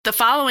The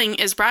following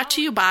is brought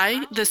to you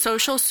by the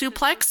Social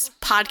Suplex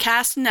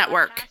Podcast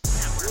Network.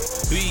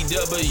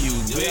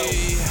 BWB,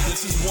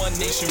 this is One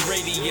Nation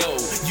Radio.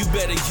 You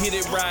better get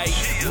it right.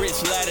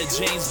 Rich Latta,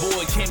 James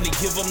Boyd came to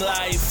give them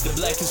life. The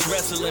Blackest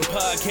Wrestling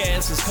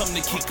Podcast has come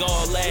to kick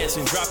all ass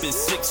and drop it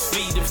 6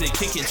 feet if they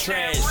kicking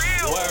trash.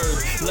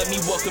 Word, let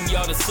me welcome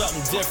y'all to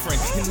something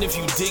different. And if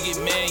you dig it,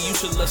 man, you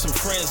should let some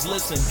friends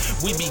listen.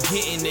 We be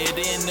getting it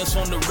in, this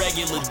on the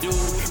regular dude.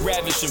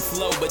 Ravish and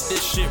flow, but this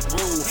shit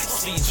rude.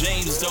 See,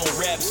 James don't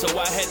rap, so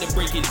I had to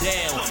break it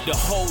down. The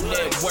whole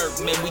network,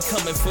 man, we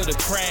coming for the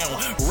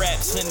crown.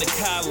 Raps in the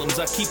columns,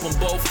 I keep them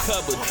both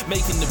covered.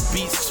 Making the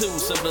beats too,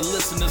 so the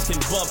listeners can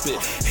bump it.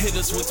 Hit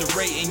us with the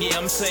rating, yeah,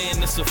 I'm saying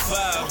it's a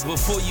 5.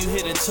 Before you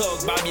hit and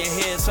talk, bob your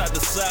head side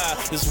to side.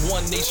 It's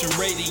One Nation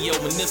Radio,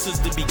 and this is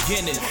the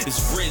beginning.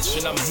 It's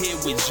Rich, and I'm here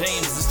with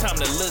James. It's time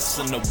to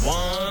listen to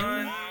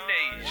One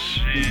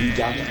Nation. We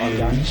got to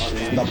unleash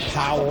the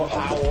power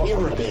of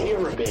the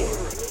pyramid.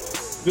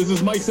 This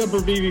is Mike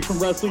Sempervive from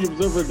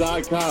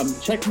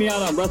WrestlingObserver.com. Check me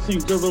out on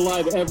Wrestling Observer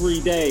Live every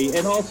day.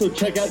 And also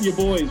check out your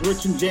boys,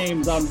 Rich and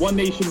James, on One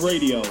Nation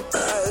Radio. This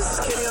is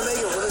Kenny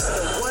Omega. We're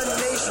listening to One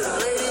Nation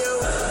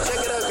Radio.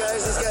 Check it out,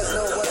 guys. These guys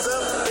know what's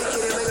up. Big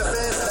Kenny Omega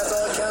fans, that's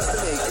all that counts to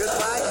me.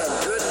 Goodbye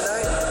and good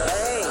night.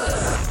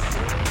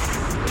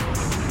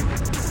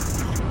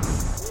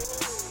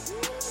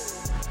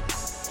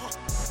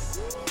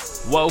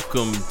 Bang.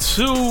 Welcome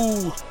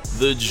to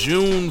the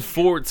June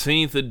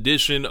 14th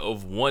edition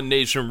of One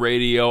Nation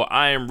Radio.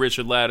 I am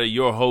Richard Latta,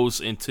 your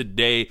host, and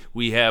today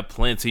we have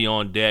plenty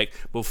on deck.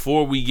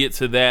 Before we get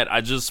to that,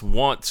 I just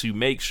want to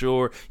make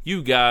sure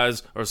you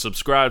guys are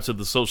subscribed to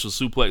the Social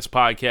Suplex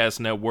Podcast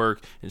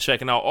Network and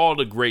checking out all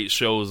the great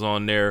shows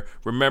on there.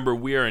 Remember,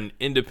 we are an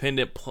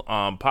independent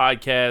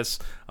podcast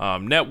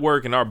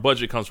network, and our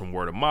budget comes from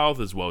word of mouth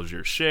as well as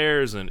your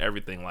shares and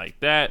everything like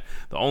that.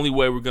 The only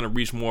way we're going to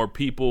reach more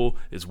people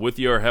is with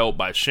your help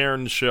by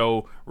sharing the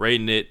show,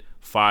 rating it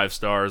 5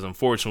 stars.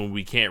 Unfortunately,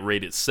 we can't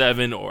rate it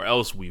 7, or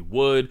else we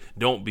would.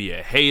 Don't be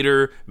a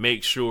hater.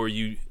 Make sure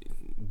you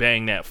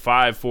bang that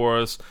 5 for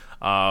us.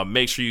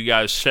 Make sure you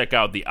guys check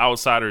out The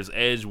Outsider's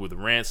Edge with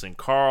Rance and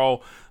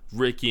Carl,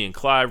 Ricky and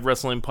Clive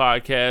Wrestling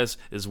Podcast,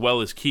 as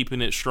well as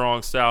Keeping It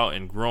Strong Style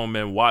and Grown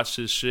Men Watch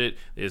This Shit.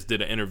 They just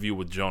did an interview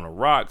with Jonah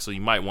Rock, so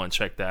you might want to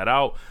check that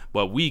out.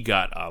 But we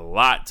got a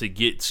lot to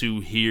get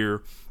to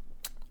here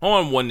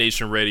on One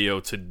Nation Radio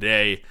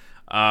today.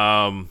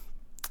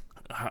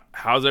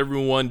 How's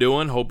everyone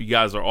doing? Hope you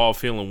guys are all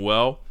feeling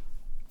well.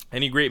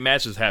 Any great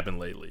matches happened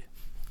lately?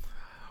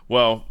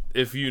 Well,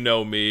 if you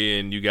know me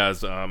and you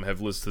guys have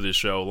listened to this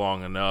show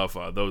long enough,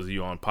 those of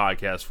you on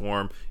podcast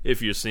form,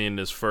 if you're seeing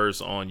this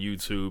first on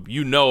YouTube,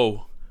 you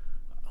know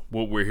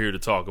what we're here to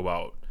talk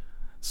about.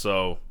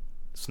 So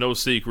it's no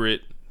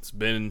secret. It's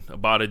been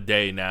about a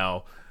day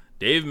now.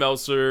 Dave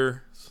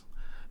Meltzer,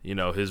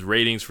 his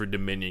ratings for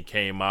Dominion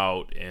came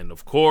out, and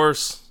of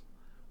course,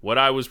 what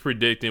I was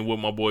predicting with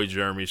my boy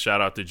Jeremy,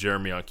 shout out to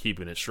Jeremy on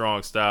Keeping It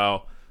Strong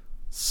Style,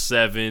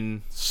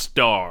 7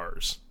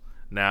 stars.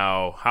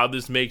 Now, how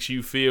this makes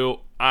you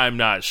feel, I'm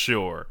not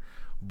sure.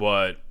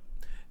 But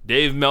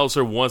Dave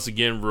Meltzer once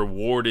again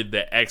rewarded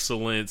the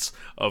excellence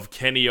of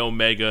Kenny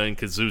Omega and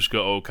Kazuchika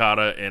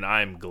Okada, and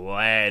I'm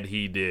glad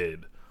he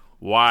did.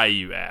 Why,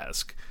 you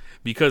ask?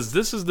 Because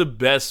this is the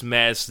best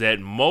match that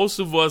most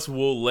of us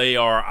will lay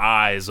our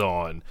eyes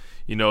on.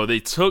 They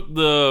took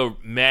the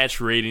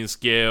match rating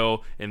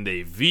scale and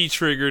they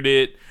V-triggered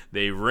it,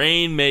 they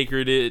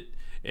Rainmakered it,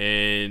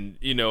 and,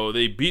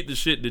 they beat the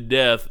shit to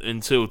death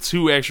until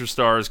 2 extra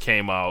stars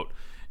came out,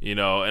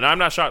 and I'm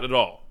not shocked at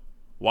all.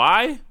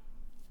 Why?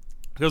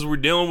 Because we're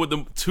dealing with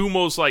the 2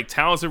 most,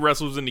 talented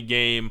wrestlers in the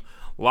game,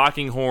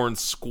 locking horns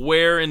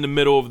square in the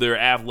middle of their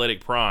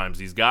athletic primes.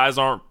 These guys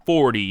aren't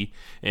 40,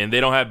 and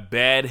they don't have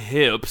bad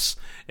hips,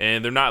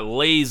 and they're not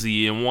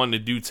lazy and wanting to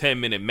do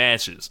 10-minute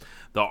matches.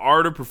 The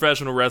art of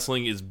professional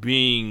wrestling is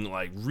being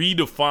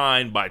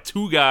redefined by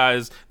 2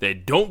 guys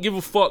that don't give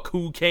a fuck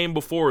who came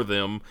before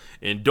them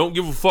and don't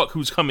give a fuck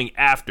who's coming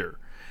after.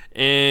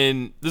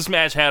 And this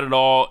match had it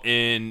all,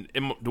 and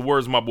in the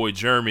words of my boy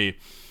Jeremy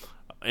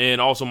and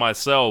also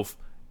myself,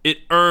 it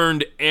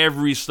earned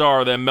every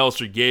star that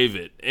Meltzer gave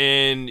it.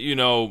 And,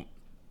 it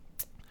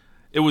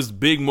was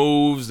big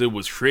moves, it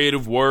was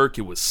creative work,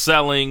 it was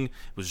selling,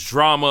 it was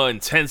drama,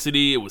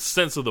 intensity, it was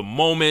sense of the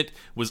moment, it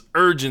was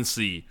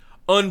urgency,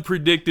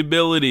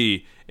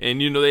 unpredictability,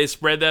 and they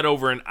spread that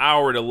over an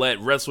hour to let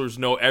wrestlers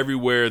know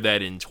everywhere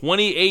that in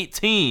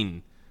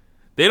 2018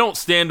 they don't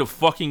stand a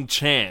fucking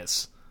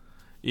chance.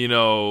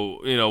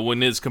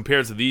 When it's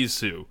compared to these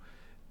 2.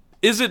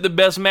 Is it the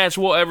best match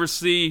we'll ever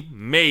see?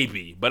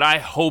 Maybe, but I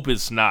hope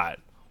it's not.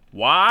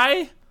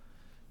 Why?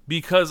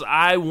 Because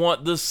I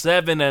want the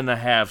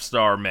 7.5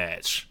 star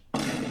match.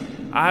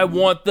 I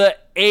want the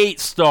 8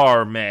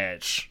 star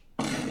match.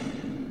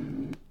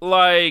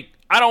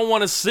 I don't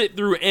want to sit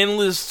through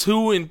endless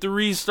 2 and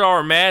 3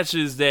 star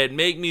matches that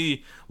make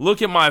me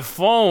look at my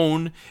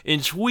phone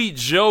and tweet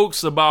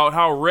jokes about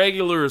how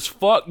regular as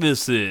fuck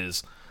this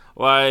is.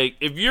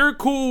 If you're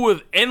cool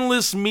with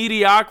endless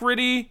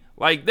mediocrity,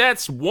 Like,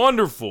 that's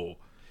wonderful.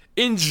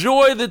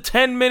 Enjoy the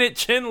 10-minute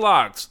chin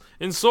locks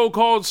and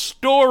so-called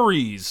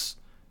stories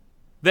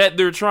that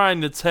they're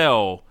trying to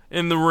tell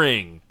in the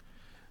ring.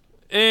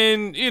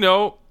 And, you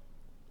know,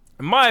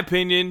 in my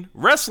opinion,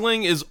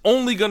 wrestling is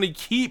only going to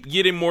keep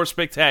getting more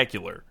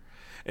spectacular.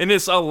 And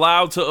it's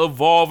allowed to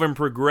evolve and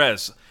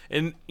progress.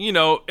 And, you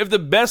know, if the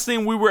best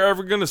thing we were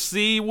ever going to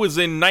see was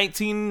in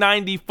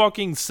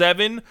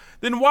 1997,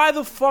 then why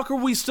the fuck are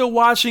we still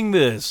watching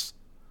this?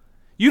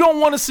 You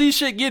don't want to see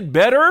shit get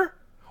better?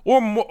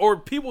 Or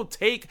people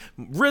take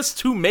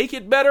risks to make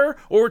it better?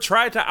 Or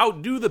try to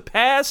outdo the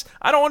past?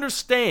 I don't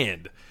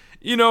understand.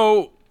 You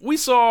know, we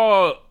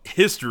saw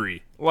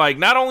history. Like,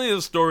 not only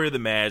the story of the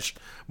match,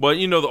 but,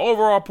 you know, the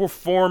overall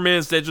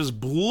performance that just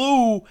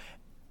blew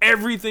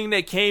everything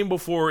that came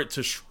before it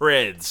to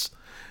shreds.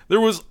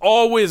 There was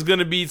always going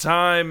to be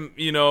time,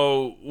 you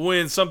know,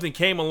 when something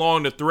came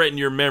along to threaten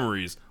your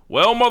memories.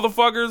 Well,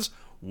 motherfuckers,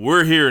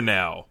 we're here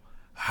now.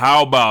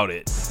 How about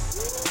it?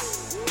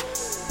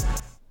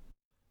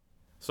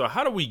 So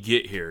how do we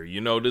get here? You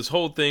know, this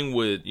whole thing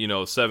with, you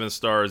know, 7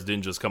 stars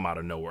didn't just come out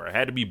of nowhere. It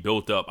had to be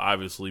built up,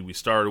 obviously. We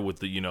started with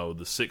the, you know,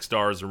 the 6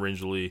 stars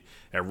originally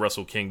at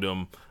Wrestle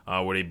Kingdom,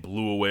 where they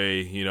blew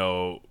away, you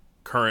know,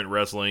 current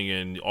wrestling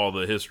and all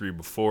the history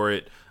before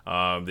it.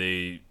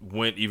 They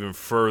went even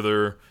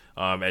further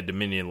at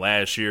Dominion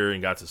last year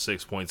and got to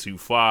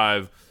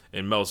 6.25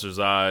 in Meltzer's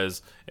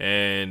eyes.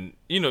 And,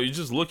 you know, you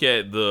just look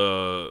at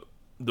the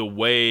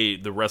way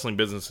the wrestling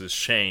business has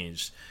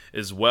changed,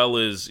 as well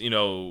as, you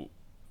know,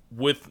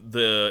 with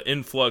the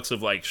influx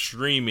of like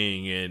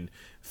streaming and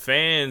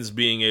fans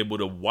being able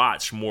to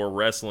watch more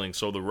wrestling,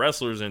 so the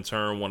wrestlers in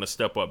turn want to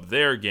step up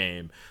their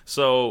game.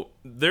 So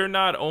they're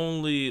not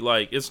only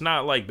like, it's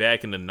not like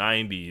back in the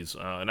 90s,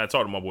 and I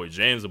talked to my boy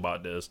James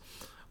about this,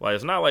 like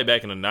it's not like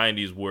back in the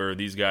 90s where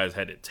these guys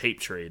had to tape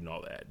trade and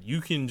all that.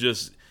 You can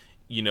just,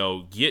 you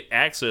know, get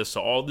access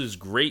to all this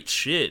great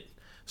shit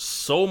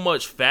so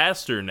much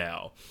faster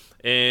now.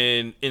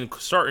 And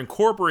start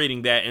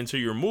incorporating that into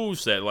your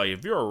moveset. Like,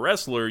 if you're a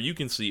wrestler, you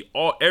can see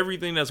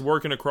everything that's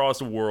working across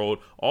the world,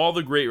 all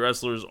the great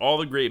wrestlers, all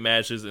the great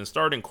matches, and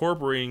start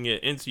incorporating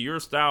it into your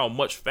style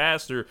much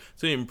faster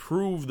to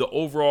improve the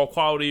overall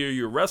quality of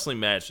your wrestling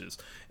matches.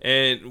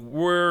 And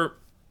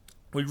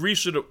we've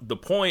reached the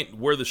point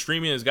where the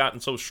streaming has gotten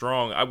so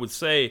strong, I would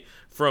say,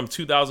 from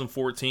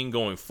 2014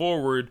 going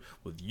forward,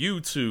 with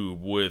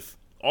YouTube, with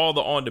all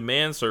the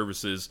on-demand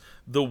services,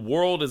 the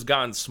world has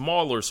gotten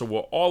smaller, so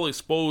we're all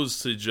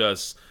exposed to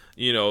just,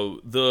 you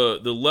know, the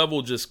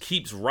level just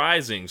keeps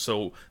rising.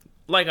 So,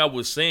 like I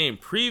was saying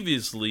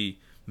previously,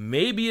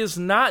 maybe it's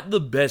not the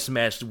best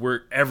match that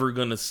we're ever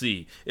gonna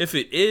see. If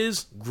it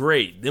is,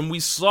 great, then we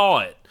saw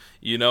it,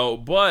 you know,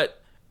 but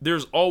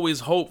there's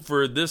always hope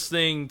for this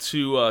thing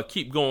to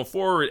keep going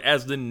forward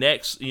as the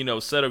next, you know,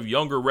 set of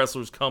younger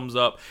wrestlers comes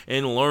up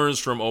and learns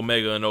from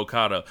Omega and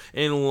Okada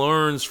and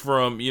learns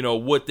from, you know,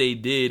 what they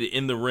did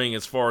in the ring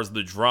as far as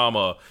the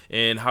drama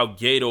and how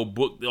Gato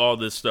booked all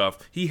this stuff.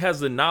 He has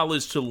the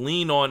knowledge to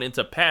lean on and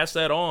to pass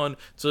that on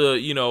to,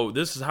 you know,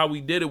 this is how we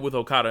did it with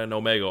Okada and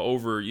Omega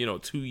over, you know,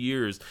 2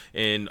 years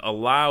and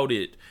allowed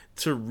it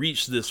to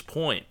reach this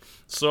point.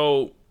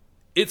 So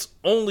it's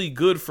only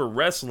good for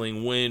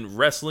wrestling when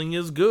wrestling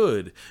is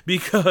good,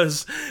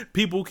 because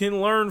people can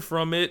learn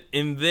from it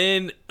and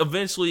then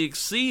eventually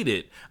exceed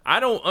it. I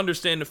don't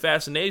understand the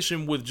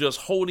fascination with just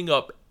holding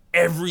up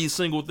every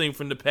single thing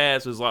from the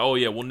past. Is like, oh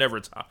yeah, we'll never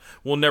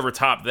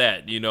top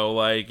that, you know,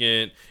 like,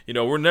 and you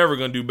know, we're never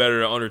gonna do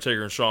better than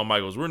Undertaker and Shawn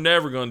Michaels. We're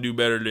never gonna do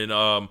better than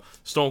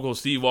Stone Cold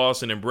Steve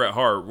Austin and Bret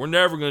Hart. We're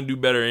never gonna do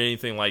better than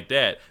anything like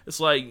that. It's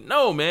like,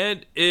 no,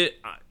 man,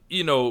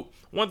 you know.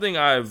 One thing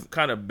I've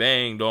kind of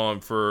banged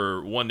on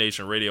for One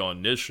Nation Radio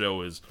on this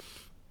show is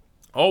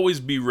always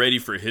be ready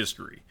for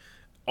history.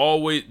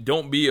 Always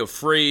don't be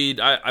afraid.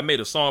 I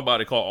made a song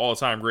about it called All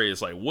Time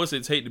Greatest. Like, what's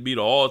it take to be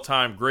the all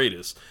time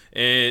greatest?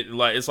 And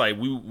like, it's like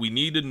we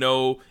need to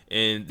know,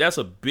 and that's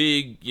a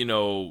big, you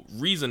know,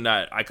 reason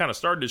that I kind of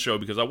started the show,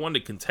 because I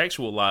wanted to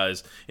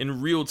contextualize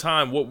in real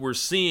time what we're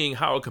seeing,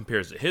 how it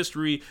compares to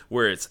history,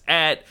 where it's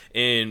at,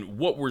 and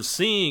what we're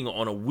seeing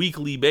on a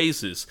weekly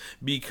basis.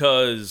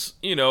 Because,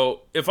 you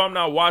know, if I'm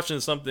not watching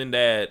something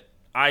that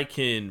I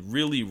can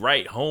really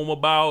write home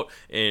about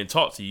and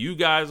talk to you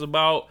guys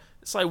about,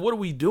 it's like, what are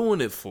we doing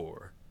it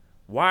for?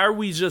 Why are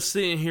we just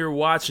sitting here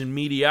watching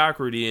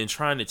mediocrity and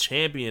trying to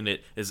champion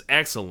it as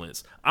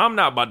excellence? I'm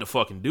not about to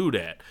fucking do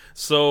that.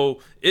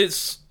 So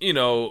it's, you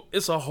know,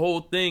 it's a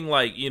whole thing,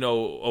 like, you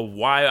know, of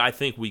why I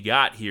think we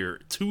got here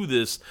to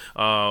this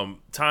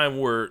time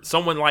where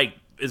someone like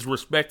as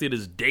respected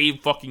as Dave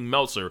fucking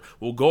Meltzer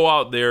will go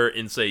out there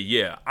and say,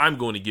 yeah, I'm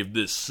going to give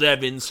this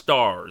 7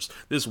 stars.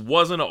 This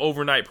wasn't an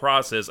overnight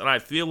process, and I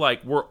feel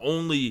like we're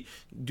only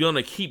going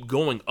to keep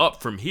going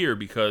up from here,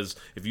 because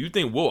if you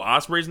think Will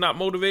Ospreay's not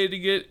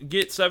motivated to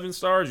get 7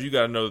 stars, you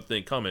got another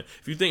thing coming.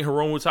 If you think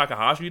Hiromu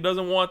Takahashi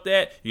doesn't want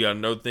that, you got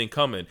another thing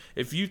coming.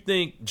 If you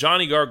think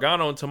Johnny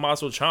Gargano and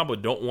Tommaso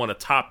Ciampa don't want to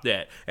top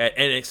that at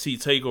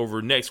NXT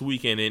TakeOver next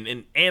weekend and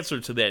in answer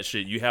to that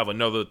shit, you have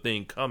another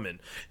thing coming.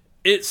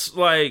 it's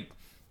like,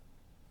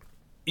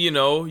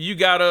 you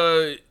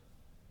gotta,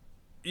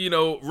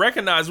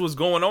 recognize what's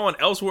going on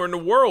elsewhere in the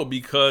world,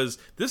 because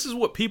this is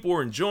what people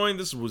are enjoying.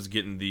 This is what's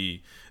getting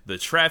the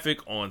traffic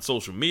on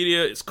social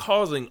media. It's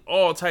causing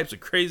all types of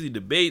crazy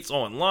debates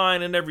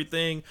online and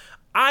everything.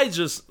 I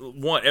just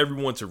want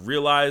everyone to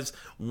realize,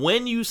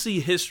 when you see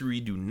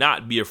history, do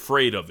not be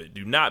afraid of it.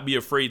 Do not be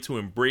afraid to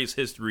embrace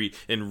history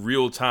in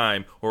real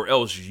time, or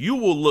else you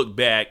will look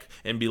back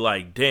and be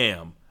like,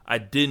 damn, I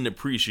didn't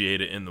appreciate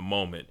it in the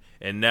moment,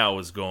 and now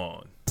it's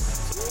gone.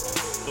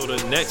 So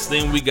the next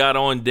thing we got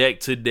on deck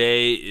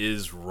today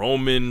is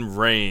Roman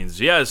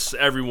Reigns. Yes,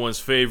 everyone's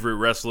favorite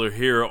wrestler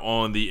here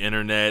on the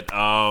internet.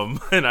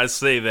 And I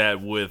say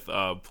that with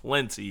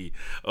plenty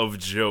of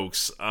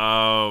jokes.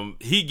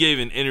 He gave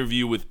an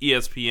interview with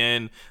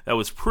ESPN that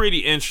was pretty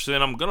interesting.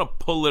 I'm going to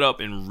pull it up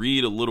and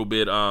read a little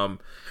bit.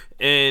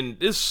 And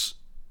this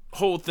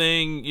whole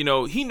thing,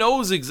 he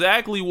knows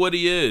exactly what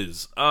he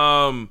is.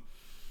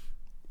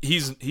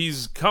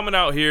 He's coming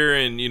out here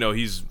and,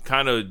 he's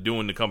kind of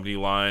doing the company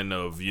line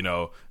of,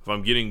 if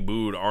I'm getting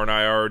booed, aren't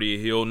I already a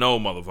heel? No,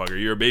 motherfucker,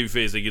 you're a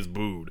babyface that gets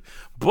booed.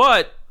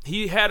 But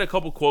he had a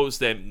couple quotes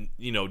that,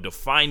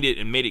 defined it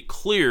and made it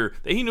clear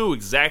that he knew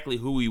exactly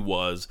who he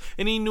was,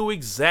 and he knew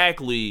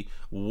exactly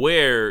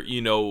where,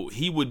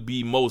 he would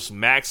be most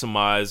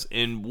maximized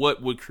and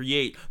what would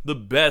create the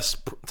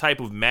best type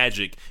of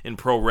magic in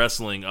pro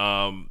wrestling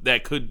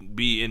that could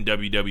be in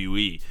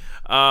WWE.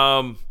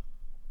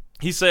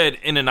 He said,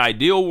 in an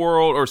ideal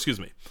world,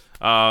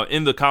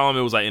 in the column,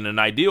 it was like, in an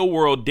ideal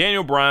world,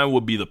 Daniel Bryan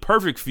would be the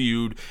perfect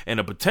feud, and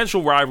a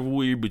potential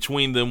rivalry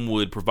between them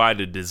would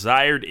provide a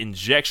desired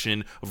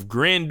injection of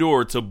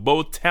grandeur to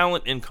both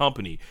talent and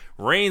company.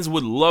 Reigns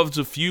would love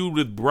to feud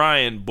with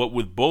Bryan, but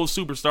with both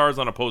superstars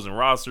on opposing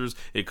rosters,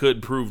 it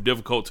could prove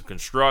difficult to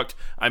construct.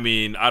 I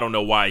mean, I don't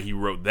know why he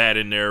wrote that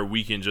in there.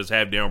 We can just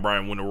have Daniel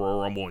Bryan win the Royal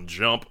Rumble and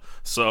jump.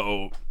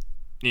 So,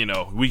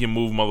 we can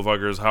move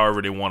motherfuckers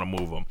however they want to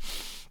move them.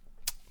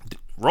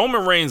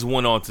 Roman Reigns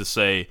went on to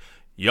say,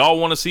 y'all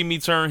want to see me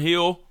turn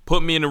heel?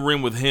 Put me in the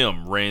ring with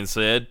him, Reigns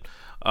said.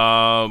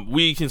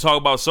 We can talk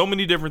about so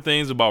many different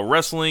things about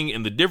wrestling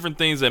and the different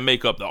things that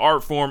make up the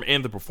art form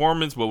and the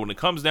performance, but when it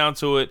comes down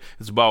to it,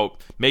 it's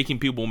about making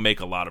people make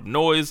a lot of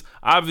noise.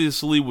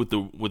 Obviously, with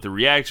the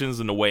reactions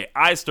and the way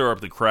I stir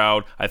up the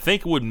crowd, I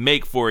think it would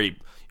make for a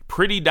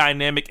pretty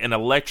dynamic and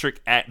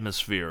electric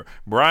atmosphere.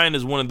 Bryan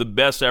is one of the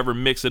best to ever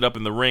mix it up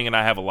in the ring, and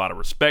I have a lot of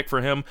respect for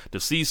him. To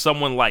see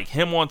someone like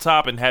him on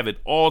top and have it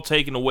all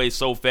taken away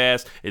so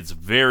fast, it's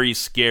very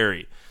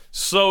scary.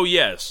 So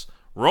yes,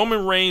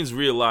 Roman Reigns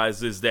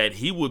realizes that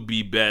he would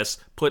be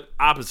best put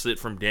opposite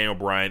from Daniel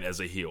Bryan as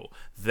a heel.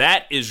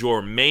 That is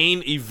your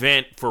main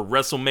event for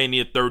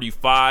WrestleMania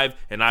 35,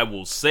 and I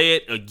will say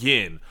it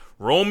again.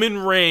 Roman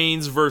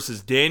Reigns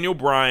versus Daniel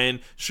Bryan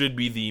should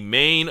be the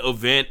main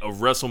event of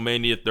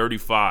WrestleMania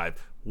 35,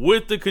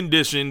 with the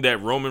condition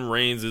that Roman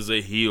Reigns is a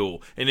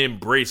heel and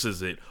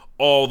embraces it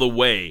all the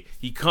way.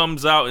 He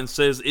comes out and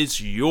says it's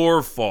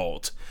your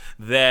fault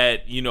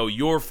that,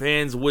 your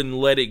fans wouldn't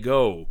let it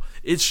go.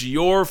 It's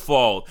your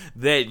fault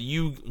that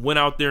you went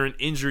out there and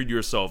injured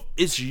yourself.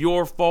 It's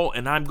your fault,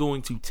 and I'm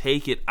going to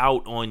take it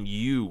out on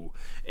you.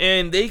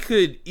 And they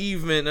could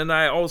even, and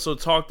I also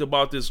talked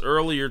about this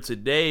earlier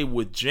today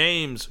with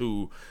James,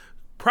 who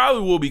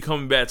probably will be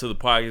coming back to the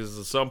podcast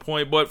at some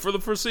point, but for the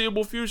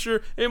foreseeable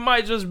future, it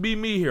might just be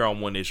me here on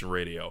One Nation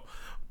Radio.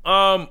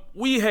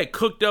 We had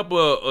cooked up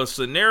a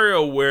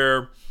scenario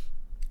where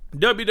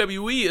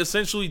WWE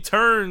essentially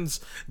turns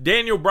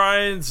Daniel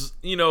Bryan's,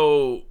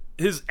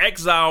 his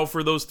exile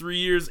for those 3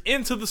 years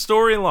into the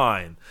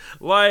storyline.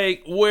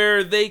 Like,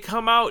 where they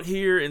come out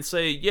here and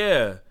say,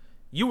 yeah,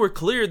 you were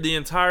cleared the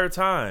entire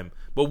time,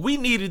 but we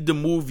needed to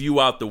move you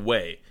out the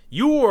way.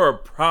 You were a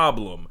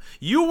problem.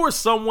 You were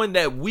someone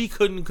that we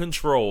couldn't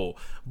control,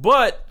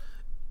 but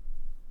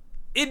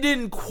it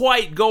didn't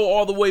quite go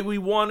all the way we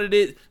wanted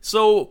it,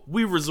 so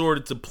we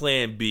resorted to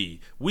plan B.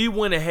 We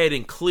went ahead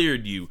and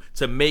cleared you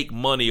to make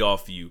money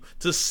off you,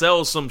 to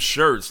sell some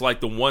shirts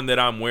like the one that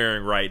I'm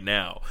wearing right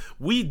now.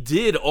 We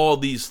did all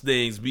these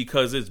things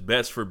because it's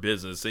best for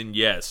business, and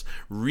yes,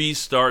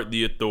 restart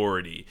the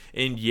Authority,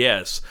 and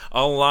yes,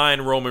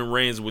 align Roman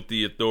Reigns with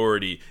the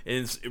Authority,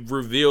 and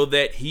reveal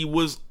that he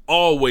was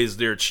always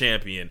their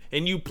champion,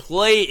 and you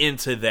play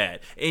into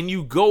that, and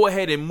you go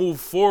ahead and move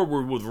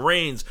forward with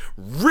Reigns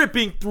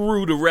ripping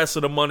through the rest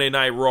of the Monday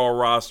Night Raw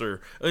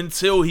roster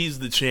until he's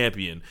the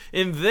champion.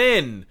 And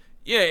then,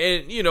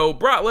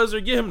 Brock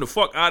Lesnar, get him the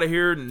fuck out of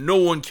here. No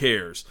one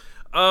cares.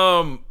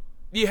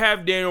 You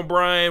have Daniel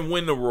Bryan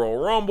win the Royal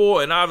Rumble,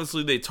 and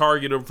obviously they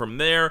target him from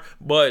there,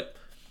 but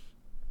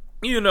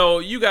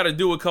you got to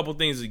do a couple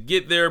things to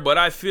get there, but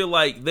I feel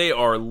like they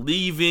are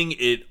leaving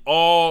it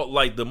all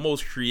like the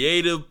most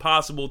creative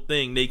possible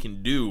thing they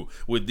can do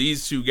with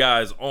these two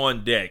guys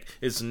on deck.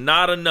 It's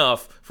not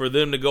enough for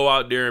them to go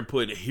out there and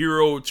put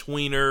hero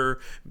tweener,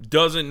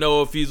 doesn't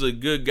know if he's a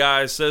good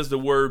guy, says the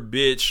word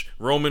bitch,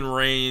 Roman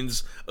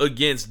Reigns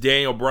against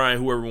Daniel Bryan,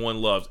 who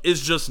everyone loves.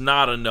 It's just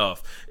not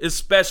enough,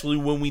 especially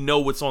when we know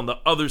what's on the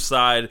other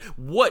side,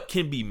 what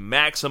can be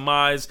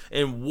maximized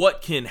and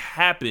what can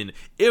happen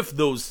if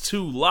those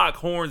two lock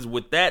horns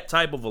with that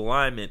type of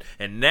alignment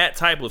and that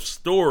type of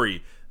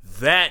story.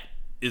 That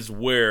is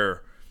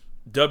where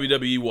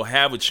WWE will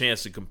have a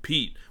chance to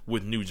compete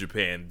with New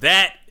Japan.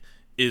 That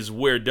is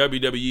where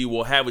WWE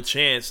will have a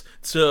chance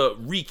to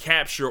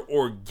recapture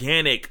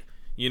organic,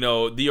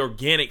 the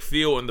organic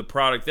feel in the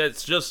product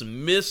that's just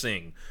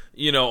missing,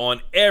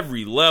 on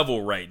every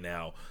level right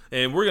now.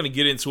 And we're going to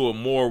get into it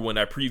more when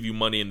I preview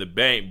Money in the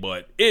Bank,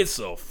 but it's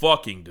a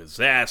fucking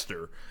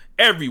disaster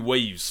every way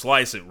you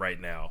slice it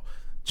right now.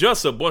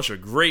 Just a bunch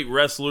of great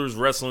wrestlers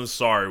wrestling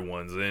sorry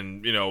ones,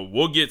 and,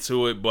 we'll get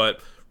to it,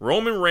 but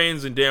Roman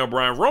Reigns and Daniel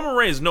Bryan, Roman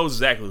Reigns knows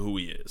exactly who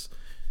he is.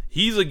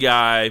 He's a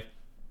guy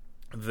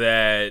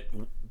that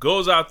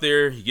goes out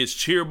there, he gets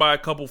cheered by a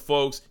couple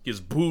folks,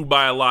 gets booed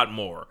by a lot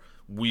more.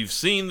 We've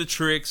seen the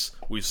tricks,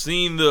 we've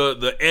seen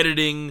the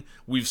editing,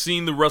 we've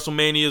seen the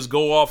WrestleManias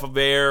go off of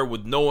air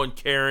with no one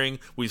caring,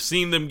 we've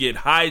seen them get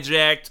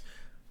hijacked.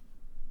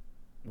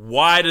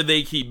 Why do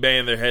they keep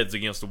banging their heads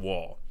against the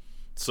wall?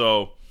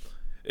 So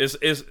it's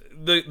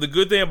the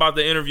good thing about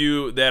the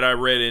interview that I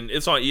read, and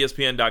it's on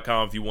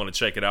ESPN.com if you want to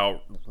check it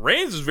out.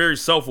 Reigns is very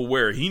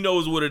self-aware. He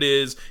knows what it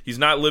is. He's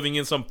not living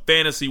in some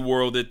fantasy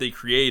world that they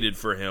created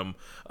for him.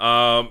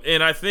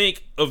 And I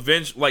think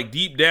eventually,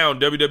 deep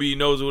down, WWE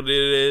knows what it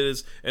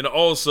is. And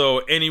also,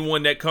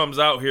 anyone that comes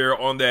out here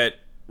on that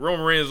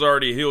Roman Reigns is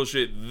already a heel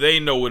shit, they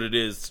know what it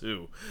is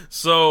too.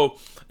 So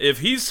if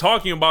he's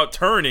talking about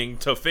turning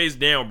to face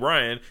Daniel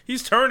Bryan,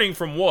 he's turning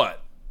from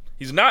what?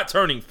 He's not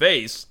turning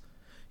face.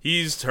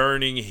 He's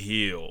turning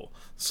heel.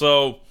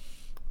 So,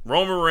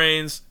 Roman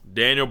Reigns,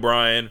 Daniel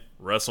Bryan,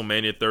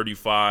 WrestleMania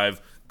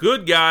 35.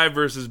 Good guy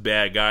versus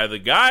bad guy. The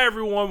guy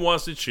everyone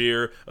wants to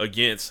cheer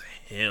against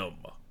him.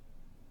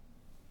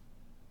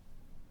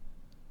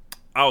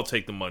 I'll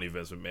take the money,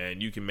 Vince McMahon.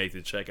 You can make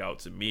the check out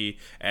to me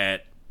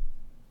at...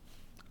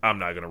 I'm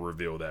not going to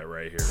reveal that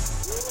right here.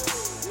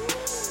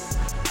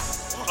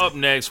 Up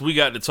next, we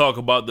got to talk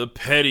about the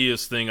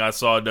pettiest thing I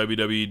saw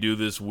WWE do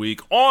this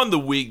week. On the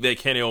week that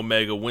Kenny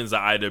Omega wins the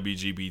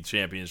IWGP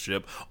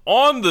Championship.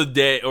 On the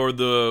day, or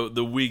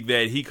the week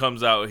that he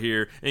comes out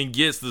here and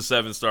gets the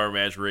 7-star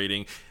match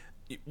rating.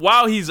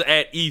 While he's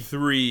at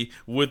E3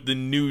 with the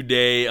New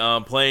Day,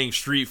 playing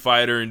Street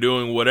Fighter and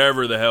doing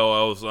whatever the hell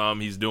else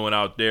he's doing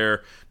out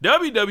there,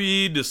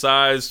 WWE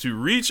decides to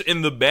reach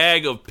in the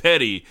bag of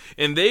petty,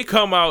 and they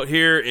come out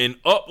here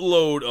and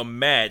upload a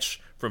match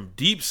from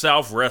Deep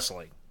South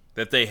Wrestling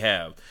that they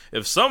have.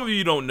 If some of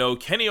you don't know,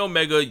 Kenny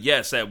Omega,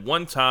 yes, at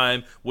one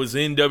time was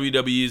in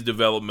WWE's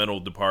developmental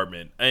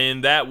department,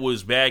 and that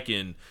was back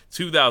in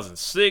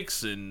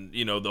 2006, and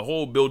the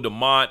whole Bill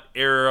DeMott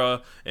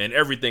era and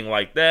everything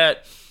like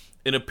that.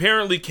 And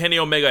apparently Kenny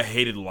Omega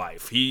hated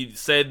life. He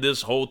said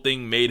this whole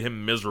thing made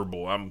him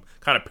miserable. I'm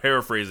kind of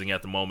paraphrasing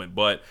at the moment,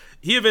 but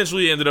he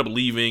eventually ended up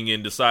leaving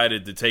and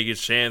decided to take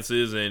his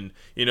chances and,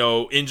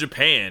 in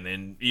Japan.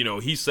 And,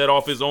 he set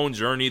off his own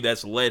journey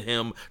that's led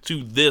him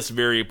to this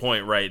very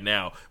point right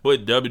now.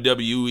 But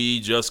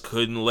WWE just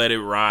couldn't let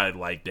it ride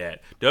like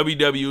that.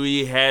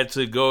 WWE had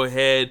to go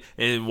ahead,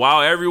 and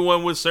while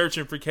everyone was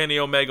searching for Kenny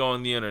Omega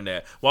on the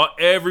internet, while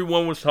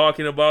everyone was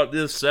talking about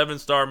this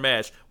 7-star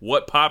match,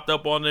 what popped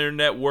up on their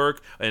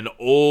network? An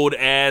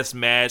old-ass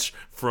match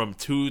from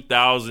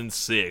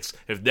 2006.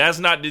 If that's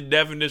not the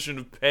definition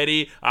of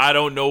petty, I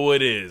don't know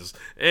what is.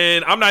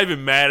 And I'm not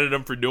even mad at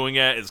them for doing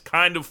that. It's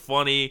kind of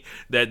funny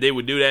that they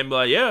would do that and be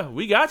like, yeah,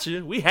 we got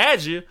you. We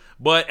had you.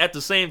 But at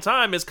the same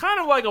time, it's kind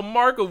of like a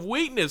mark of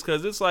weakness,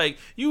 because it's like,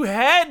 you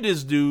had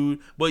this dude,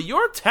 but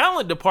your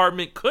talent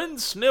department couldn't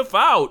sniff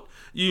out,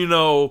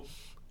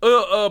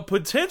 a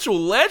potential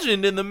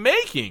legend in the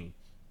making.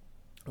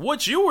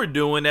 What you were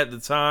doing at the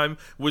time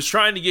was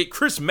trying to get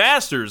Chris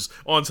Masters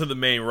onto the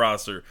main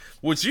roster.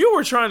 What you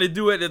were trying to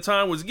do at the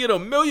time was get a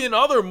million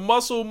other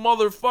muscle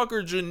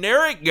motherfucker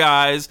generic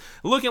guys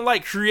looking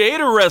like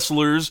creator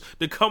wrestlers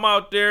to come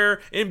out there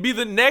and be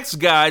the next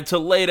guy to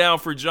lay down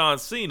for John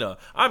Cena.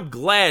 I'm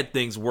glad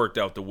things worked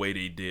out the way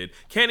they did.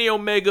 Kenny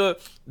Omega,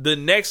 the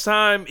next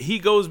time he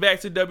goes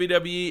back to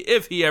WWE,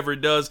 if he ever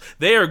does,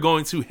 they are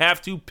going to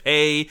have to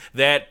pay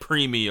that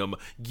premium.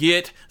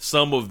 Get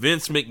some of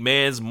Vince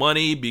McMahon's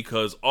money,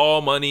 because all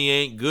money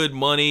ain't good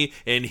money,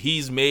 and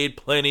he's made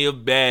plenty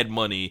of bad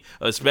money,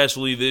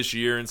 especially this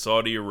year in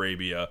Saudi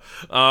Arabia.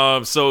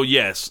 So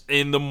yes,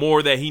 and the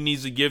more that he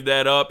needs to give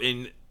that up,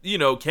 and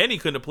Kenny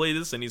couldn't have played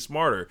this any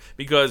smarter,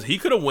 because he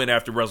could have went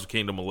after Wrestle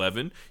Kingdom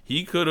 11.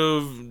 He could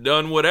have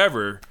done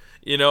whatever.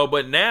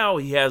 But now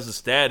he has the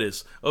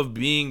status of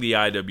being the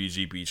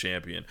IWGP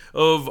champion,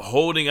 of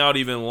holding out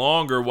even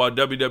longer while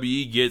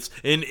WWE gets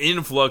an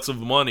influx of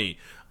money.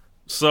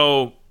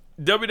 So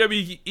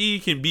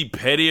WWE can be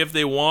petty if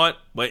they want,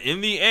 but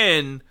in the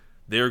end,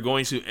 they're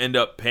going to end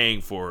up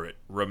paying for it.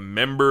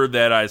 Remember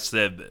that I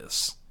said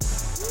this.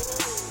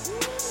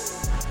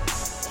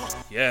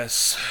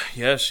 Yes.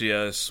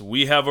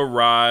 We have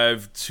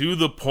arrived to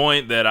the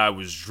point that I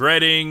was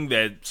dreading,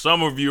 that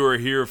some of you are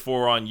here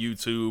for on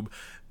YouTube.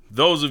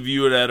 Those of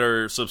you that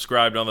are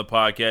subscribed on the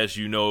podcast,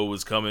 you know it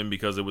was coming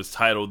because it was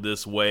titled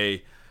this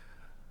way.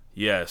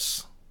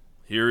 Yes.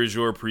 Here is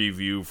your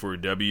preview for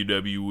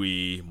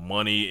WWE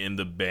Money in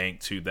the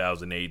Bank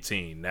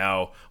 2018.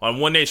 Now,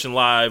 on One Nation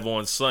Live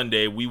on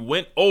Sunday, we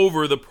went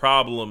over the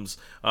problems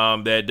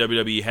that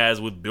WWE has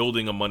with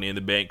building a Money in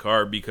the Bank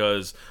card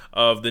because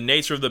of the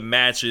nature of the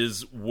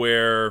matches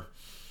where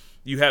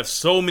you have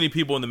so many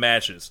people in the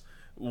matches.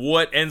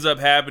 What ends up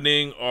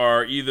happening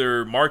are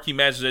either marquee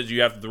matches that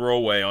you have to throw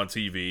away on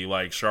TV,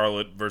 like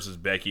Charlotte versus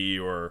Becky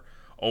or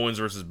Owens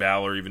versus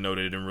Balor, even though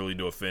they didn't really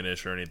do a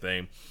finish or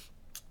anything.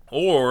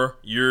 Or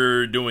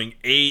you're doing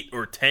 8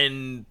 or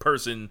 10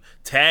 person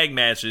tag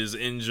matches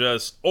in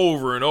just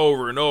over and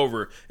over and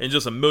over and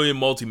just a million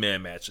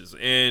multi-man matches.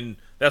 And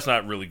that's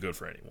not really good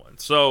for anyone.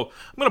 So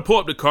I'm going to pull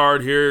up the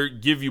card here,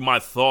 give you my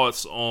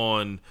thoughts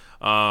on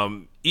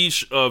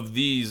each of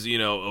these,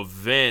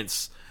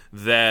 events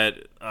that,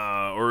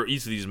 or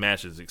each of these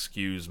matches,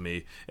 excuse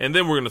me. And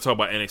then we're going to talk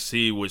about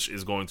NXT, which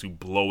is going to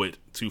blow it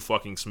to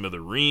fucking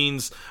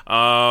smithereens.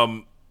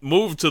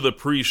 Move to the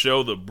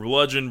pre-show, the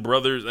Bludgeon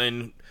Brothers,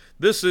 and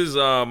this is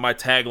my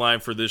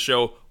tagline for this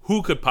show.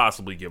 Who could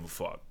possibly give a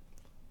fuck?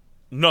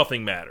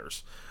 Nothing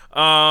matters.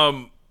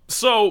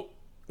 So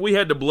we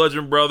had the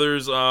Bludgeon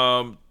Brothers,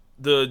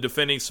 the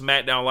defending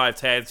SmackDown Live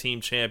Tag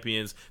Team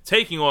Champions,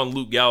 taking on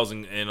Luke Gallows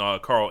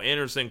and Carl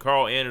Anderson.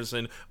 Carl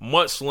Anderson,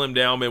 much slimmed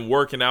down, been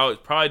working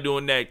out, probably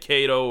doing that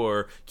keto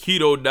or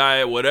keto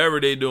diet, whatever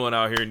they doing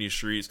out here in these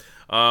streets.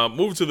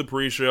 Move to the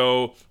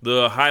pre-show.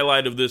 The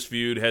highlight of this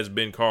feud has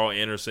been Carl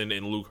Anderson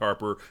and Luke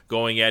Harper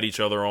going at each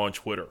other on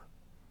Twitter.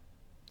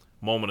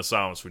 Moment of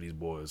silence for these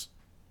boys.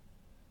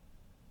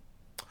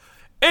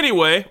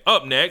 Anyway,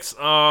 up next,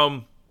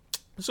 I'm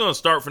just going to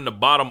start from the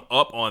bottom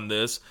up on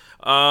this.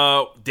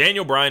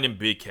 Daniel Bryan and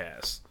Big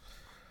Cass.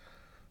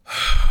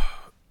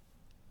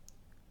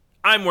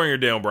 I'm wearing a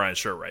Daniel Bryan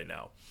shirt right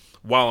now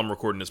while I'm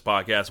recording this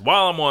podcast,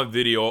 while I'm on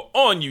video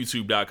on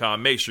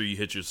YouTube.com. Make sure you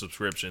hit your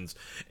subscriptions.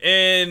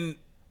 And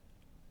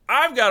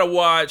I've got to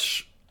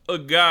watch a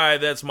guy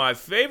that's my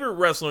favorite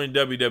wrestler in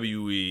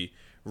WWE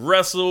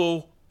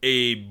wrestle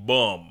a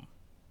bum.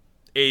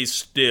 A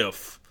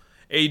stiff,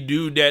 a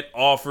dude that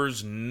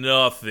offers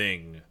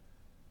nothing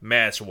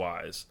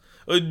match-wise,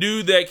 a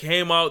dude that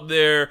came out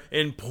there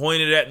and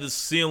pointed at the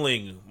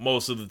ceiling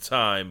most of the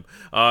time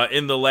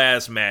in the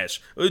last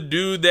match, a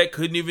dude that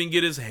couldn't even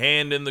get his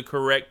hand in the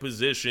correct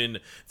position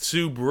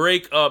to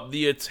break up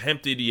the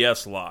attempted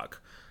yes lock.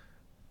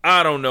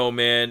 I don't know,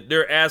 man.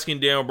 They're asking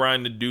Daniel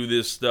Bryan to do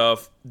this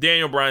stuff.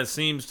 Daniel Bryan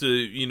seems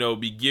to,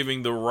 be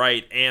giving the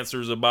right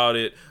answers about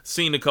it.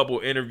 Seen a couple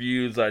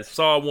interviews. I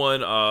saw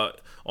one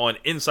on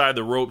Inside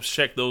the Ropes.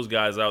 Check those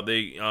guys out.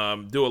 They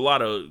do a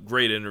lot of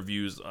great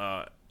interviews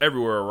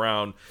everywhere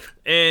around.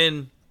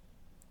 And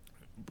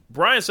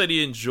Bryan said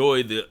he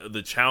enjoyed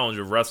the challenge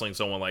of wrestling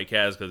someone like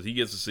Cass because he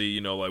gets to see,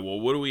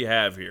 what do we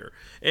have here?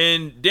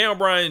 And Daniel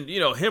Bryan,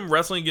 him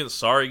wrestling against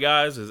sorry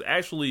guys has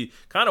actually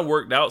kind of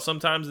worked out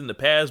sometimes in the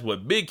past,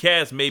 but Big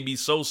Cass may be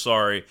so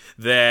sorry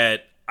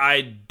that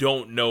I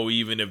don't know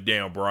even if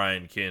Daniel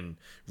Bryan can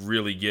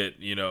really get,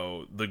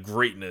 the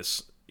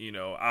greatness,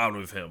 out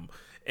of him.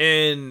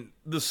 And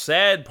the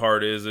sad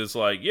part is, it's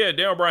like, yeah,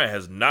 Daniel Bryan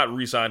has not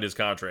re-signed his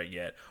contract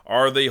yet.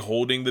 Are they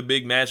holding the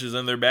big matches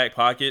in their back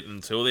pocket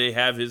until they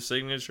have his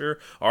signature?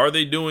 Are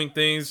they doing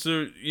things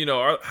to,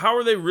 how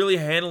are they really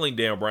handling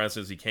Daniel Bryan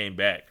since he came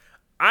back?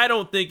 I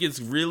don't think it's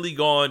really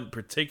gone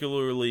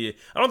particularly,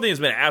 I don't think it's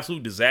been an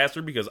absolute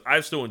disaster because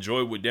I've still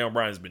enjoyed what Daniel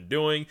Bryan's been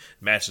doing.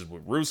 Matches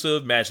with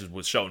Rusev, matches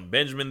with Shelton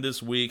Benjamin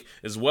this week,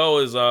 as well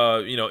as,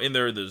 in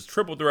there's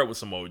triple threat with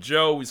Samoa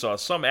Joe. We saw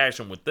some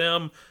action with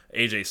them.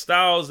 AJ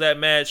Styles, that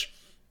match.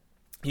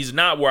 He's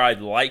not where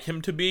I'd like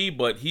him to be,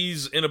 but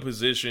he's in a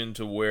position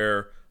to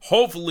where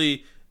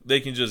hopefully they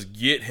can just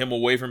get him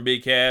away from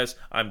Big Cass.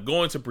 I'm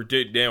going to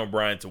predict Daniel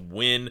Bryan to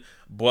win,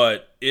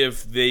 but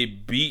if they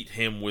beat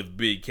him with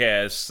Big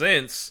Cass,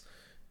 since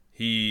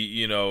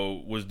he,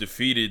 was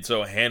defeated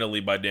so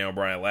handily by Daniel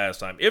Bryan last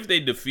time, if they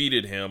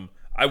defeated him,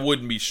 I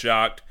wouldn't be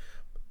shocked.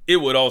 It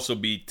would also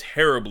be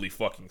terribly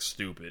fucking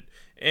stupid.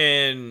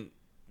 And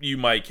you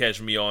might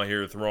catch me on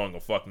here throwing a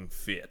fucking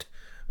fit,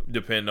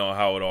 depending on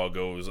how it all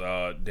goes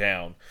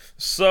down.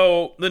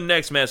 So, the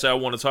next match I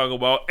want to talk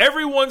about,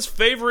 everyone's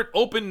favorite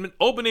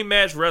opening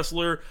match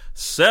wrestler,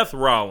 Seth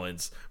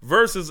Rollins,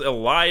 versus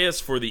Elias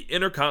for the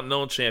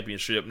Intercontinental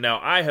Championship. Now,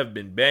 I have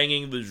been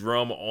banging the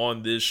drum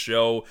on this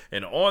show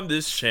and on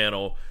this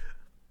channel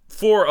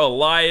for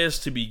Elias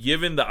to be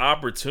given the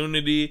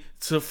opportunity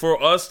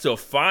for us to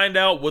find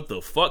out what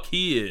the fuck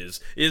he is.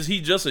 Is he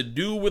just a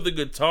dude with a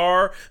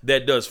guitar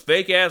that does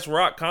fake ass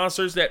rock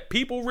concerts that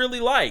people really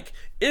like?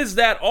 Is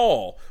that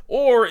all?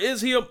 Or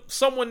is he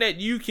someone that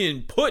you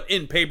can put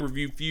in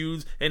pay-per-view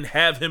feuds and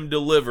have him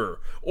deliver?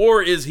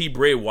 Or is he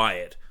Bray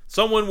Wyatt?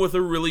 Someone with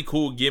a really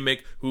cool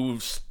gimmick who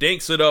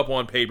stinks it up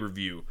on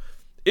pay-per-view.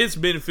 It's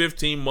been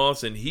 15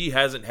 months and he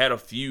hasn't had a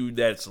feud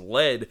that's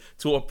led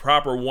to a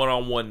proper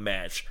one-on-one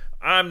match.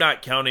 I'm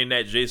not counting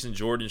that Jason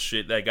Jordan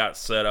shit that got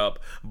set up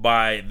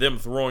by them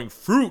throwing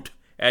fruit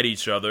at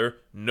each other.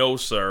 No,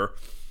 sir.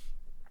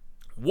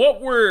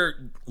 What we're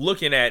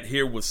looking at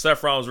here with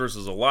Seth Rollins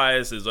versus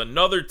Elias is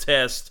another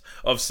test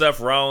of Seth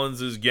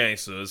Rollins'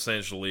 gangster,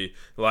 essentially.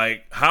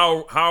 Like,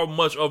 how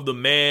much of the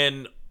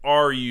man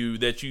are you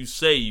that you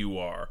say you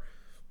are?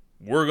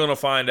 We're going to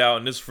find out,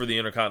 and this is for the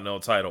Intercontinental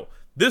title.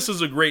 This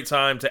is a great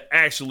time to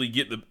actually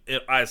get the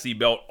IC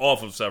belt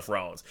off of Seth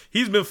Rollins.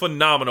 He's been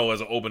phenomenal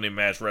as an opening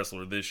match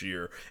wrestler this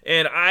year.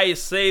 And I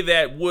say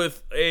that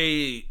with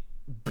a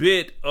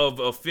bit of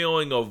a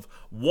feeling of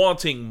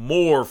wanting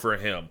more for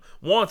him.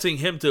 Wanting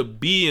him to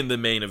be in the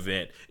main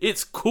event.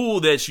 It's cool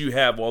that you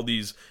have all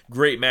these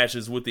great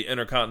matches with the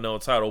Intercontinental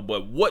title,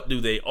 but what do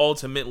they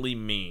ultimately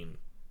mean?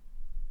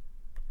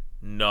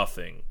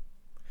 Nothing.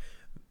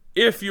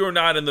 If you're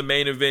not in the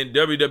main event,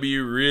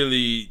 WWE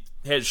really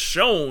has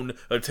shown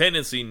a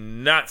tendency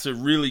not to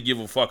really give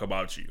a fuck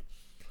about you.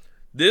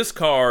 This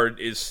card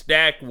is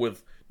stacked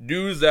with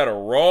dudes that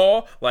are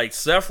Raw, like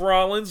Seth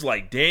Rollins,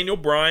 like Daniel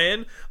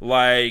Bryan,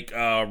 like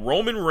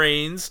Roman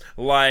Reigns,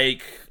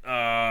 like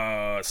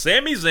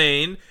Sami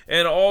Zayn,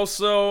 and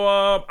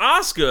also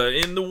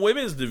Asuka in the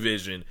women's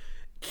division.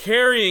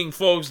 Carrying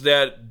folks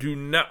that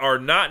are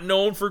not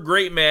known for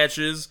great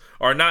matches,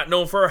 are not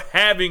known for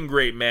having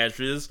great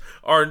matches,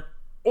 or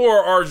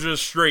are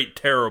just straight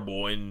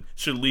terrible and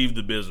should leave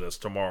the business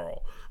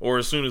tomorrow or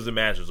as soon as the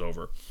match is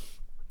over.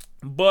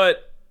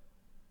 But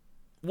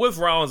with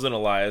Rollins and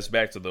Elias,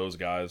 back to those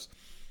guys,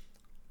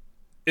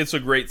 it's a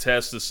great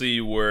test to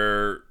see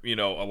where,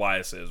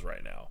 Elias is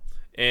right now.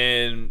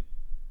 And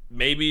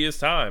maybe it's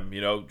time,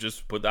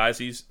 just put the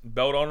IC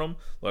belt on him,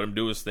 let him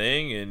do his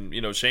thing, and,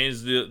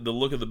 change the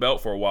look of the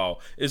belt for a while.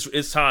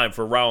 It's time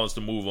for Rollins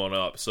to move on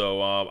up.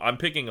 So I'm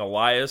picking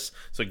Elias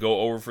to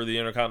go over for the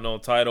Intercontinental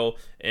title,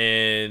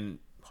 and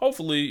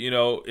hopefully,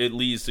 it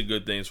leads to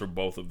good things for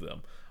both of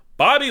them.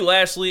 Bobby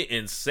Lashley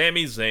and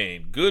Sami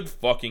Zayn. Good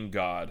fucking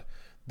God.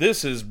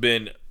 This has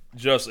been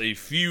just a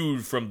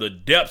feud from the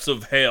depths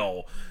of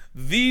hell.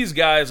 These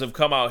guys have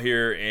come out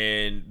here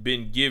and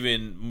been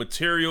given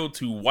material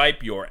to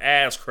wipe your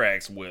ass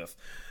cracks with.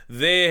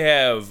 They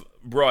have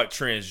brought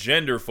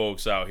transgender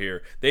folks out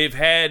here. They've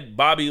had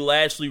Bobby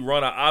Lashley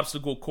run an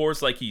obstacle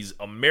course like he's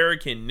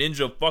American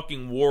Ninja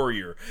fucking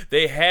Warrior.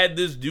 They had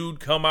this dude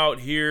come out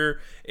here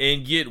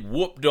and get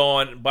whooped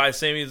on by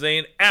Sami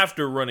Zayn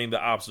after running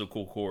the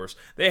obstacle course.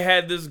 They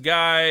had this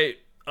guy,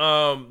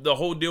 the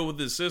whole deal with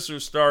his sister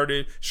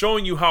started,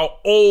 showing you how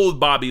old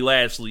Bobby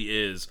Lashley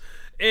is.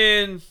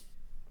 And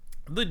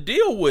the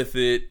deal with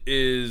it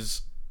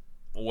is,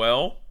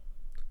 well,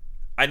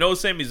 I know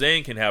Sami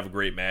Zayn can have a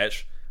great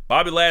match.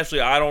 Bobby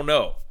Lashley, I don't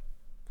know.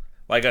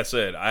 Like I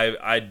said,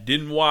 I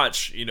didn't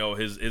watch,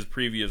 his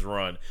previous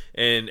run.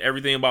 And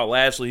everything about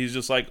Lashley, he's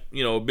just like,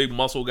 a big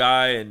muscle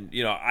guy. And,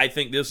 I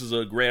think this is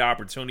a great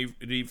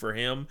opportunity for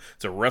him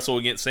to wrestle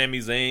against Sami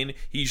Zayn.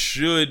 He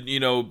should,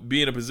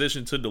 be in a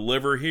position to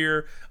deliver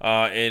here.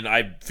 And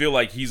I feel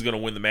like he's going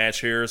to win the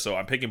match here. So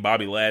I'm picking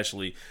Bobby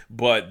Lashley.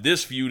 But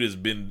this feud has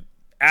been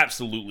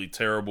absolutely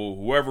terrible.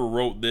 Whoever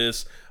wrote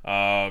this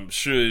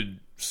should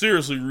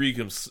seriously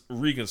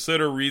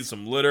reconsider, read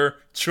some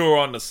literature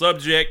on the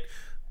subject.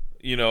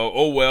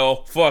 Oh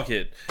well, fuck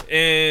it.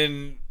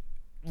 And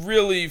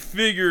really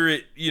figure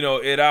it,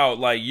 it out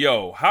like,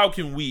 yo, how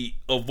can we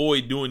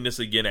avoid doing this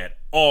again at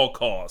all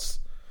costs?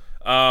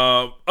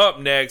 Up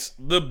next,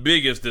 the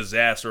biggest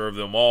disaster of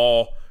them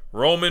all,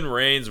 Roman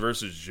Reigns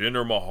versus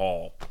Jinder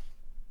Mahal.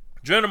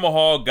 Jinder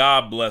Mahal,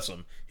 God bless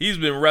him. He's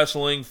been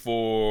wrestling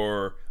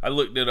for, I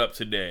looked it up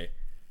today,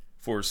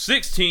 for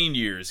 16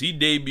 years. He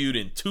debuted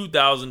in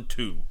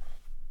 2002.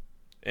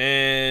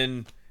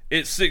 And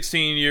it's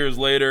 16 years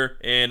later,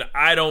 and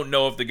I don't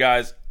know if the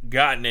guy's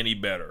gotten any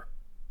better.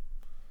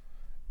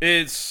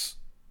 It's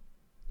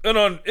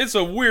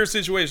a weird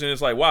situation.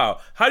 It's like, wow,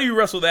 how do you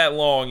wrestle that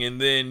long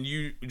and then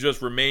you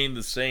just remain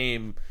the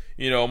same,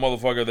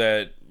 motherfucker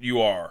that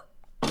you are?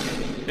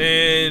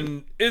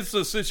 And it's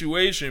a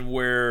situation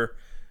where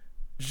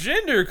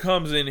Jinder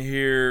comes in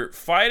here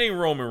fighting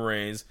Roman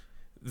Reigns.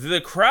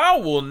 The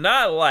crowd will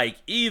not like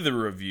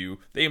either of you.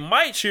 They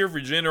might cheer for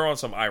Jinder on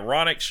some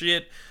ironic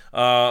shit,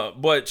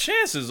 but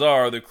chances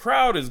are the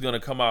crowd is going to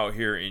come out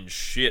here and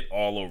shit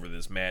all over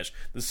this match.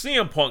 The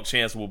CM Punk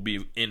chants will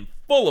be in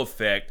full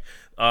effect.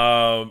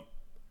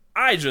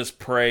 I just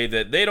pray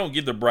that they don't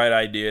get the bright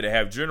idea to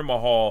have Jinder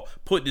Mahal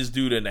put this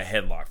dude in a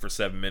headlock for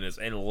 7 minutes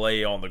and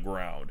lay on the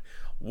ground.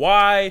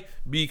 Why?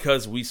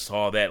 Because we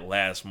saw that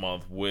last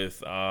month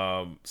with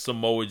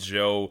Samoa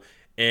Joe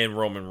and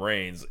Roman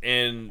Reigns.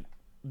 And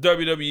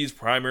WWE's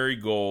primary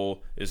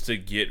goal is to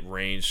get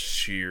Reigns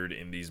cheered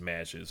in these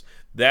matches.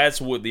 That's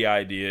what the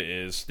idea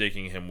is,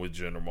 sticking him with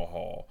Jinder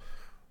Mahal.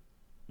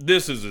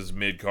 This is as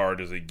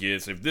mid-card as it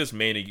gets. If this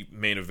main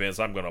events,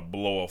 I'm going to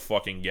blow a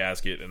fucking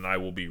gasket, and I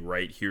will be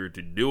right here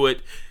to do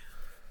it.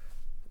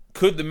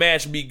 Could the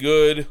match be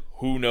good?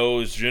 Who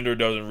knows? Jinder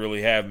doesn't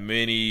really have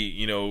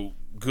many,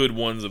 good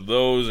ones of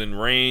those, and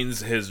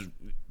Reigns has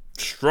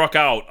struck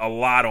out a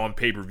lot on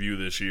pay-per-view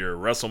this year.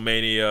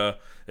 WrestleMania,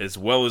 as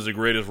well as the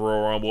Greatest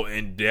Royal Rumble,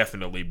 and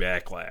definitely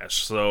Backlash.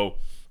 So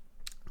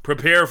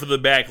prepare for the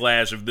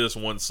backlash if this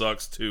one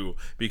sucks too,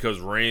 because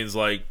Reigns,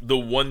 the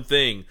one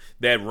thing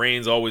that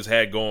Reigns always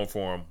had going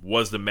for him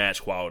was the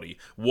match quality,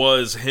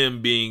 was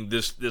him being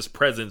this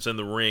presence in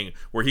the ring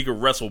where he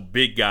could wrestle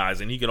big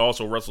guys and he can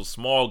also wrestle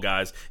small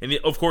guys, and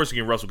of course he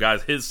can wrestle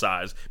guys his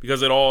size,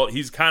 because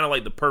he's kind of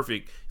like the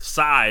perfect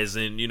size,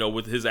 and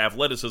with his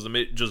athleticism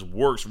it just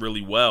works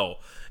really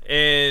well.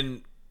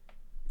 And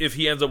if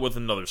he ends up with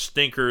another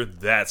stinker,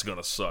 that's going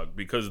to suck,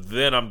 because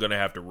then I'm going to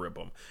have to rip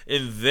him.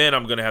 And then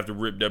I'm going to have to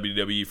rip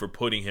WWE for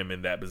putting him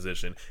in that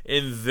position.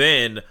 And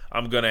then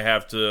I'm going to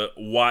have to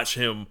watch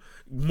him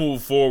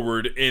move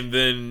forward and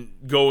then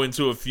go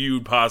into a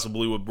feud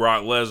possibly with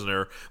Brock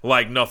Lesnar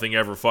like nothing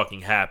ever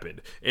fucking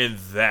happened. And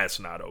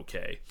that's not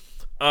okay.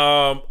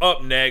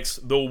 Up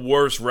next, the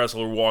worst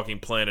wrestler walking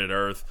planet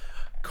Earth.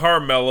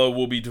 Carmella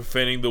will be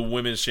defending the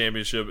Women's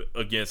Championship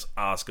against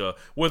Asuka.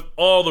 With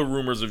all the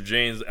rumors of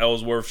James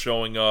Ellsworth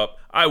showing up,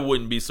 I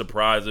wouldn't be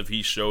surprised if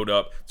he showed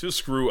up to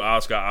screw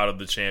Asuka out of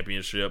the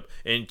championship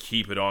and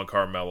keep it on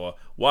Carmella.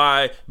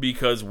 Why?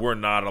 Because we're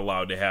not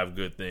allowed to have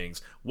good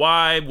things.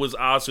 Why was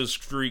Asuka's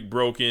streak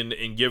broken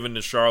and given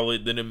to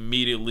Charlotte, then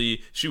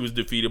immediately she was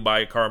defeated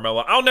by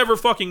Carmella? I'll never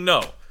fucking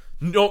know.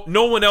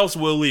 No one else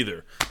will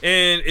either.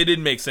 And it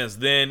didn't make sense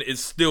then. It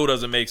still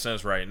doesn't make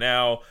sense right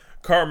now.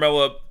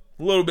 Carmella,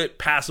 a little bit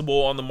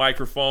passable on the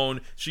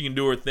microphone. She can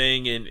do her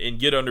thing and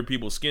get under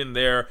people's skin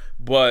there.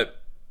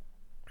 But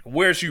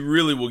where she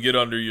really will get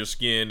under your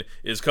skin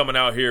is coming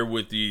out here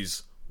with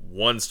these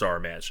 1-star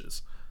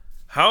matches.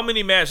 How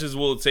many matches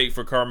will it take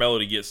for Carmella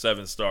to get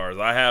 7 stars?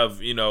 I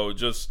have, I'm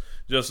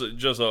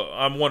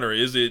wondering,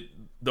 is it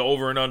the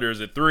over and under?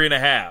 Is it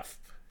 3.5?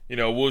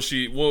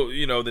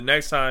 The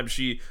next time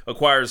she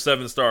acquires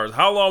 7 stars,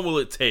 how long will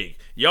it take?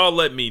 Y'all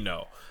let me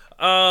know.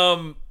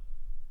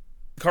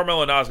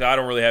 Carmella and Asuka, I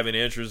don't really have any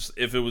interest.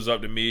 If it was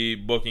up to me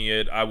booking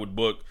it, I would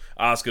book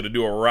Asuka to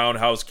do a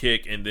roundhouse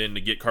kick and then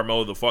to get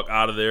Carmella the fuck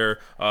out of there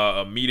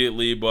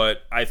immediately.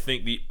 But I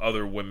think the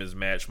other women's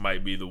match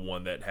might be the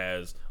one that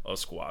has a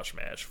squash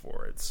match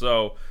for it.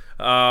 So,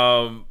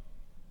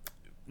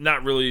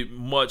 not really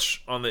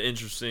much on the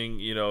interesting,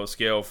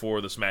 scale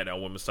for the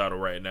SmackDown Women's title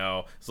right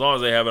now. As long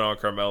as they have it on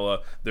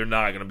Carmella, they're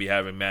not going to be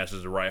having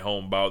matches to write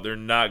home about. They're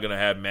not going to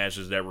have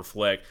matches that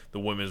reflect the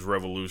women's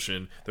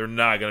revolution. They're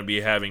not going to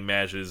be having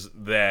matches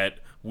that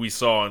we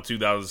saw in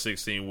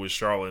 2016 with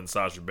Charlotte and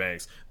Sasha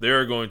Banks.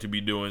 They're going to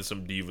be doing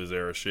some Divas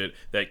era shit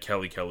that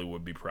Kelly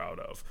would be proud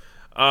of.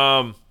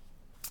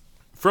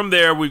 From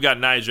there, we've got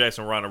Nia Jax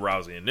and Ronda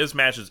Rousey. And this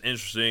match is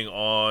interesting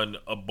on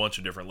a bunch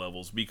of different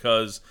levels,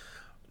 because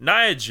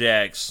Nia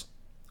Jax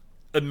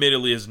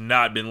admittedly has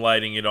not been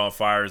lighting it on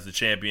fire as the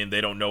champion.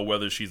 They don't know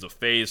whether she's a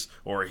face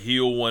or a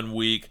heel one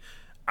week.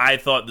 I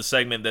thought the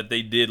segment that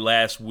they did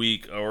this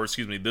week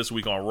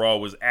on Raw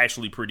was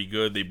actually pretty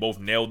good. They both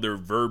nailed their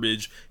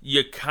verbiage.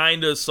 You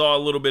kind of saw a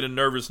little bit of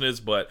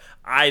nervousness, but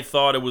I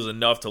thought it was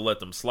enough to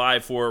let them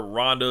slide for it.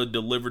 Ronda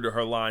delivered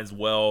her lines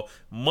well,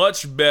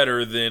 much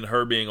better than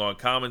her being on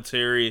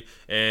commentary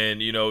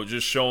and,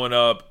 just showing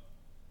up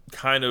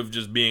kind of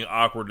just being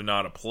awkward and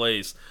out of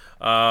place.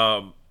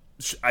 I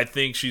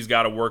think she's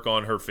got to work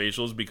on her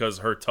facials because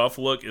her tough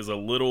look is a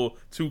little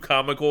too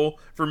comical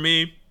for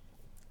me.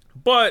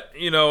 But,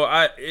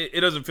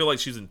 it doesn't feel like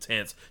she's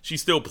intense.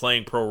 She's still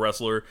playing pro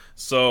wrestler.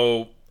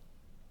 So,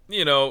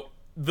 the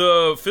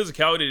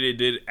physicality they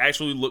did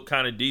actually looked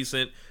kind of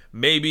decent.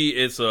 Maybe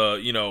it's a,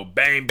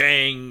 bang,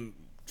 bang,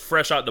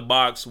 fresh out the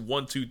box,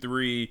 1, 2,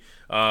 3,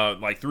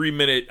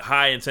 3-minute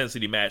high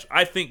intensity match.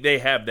 I think they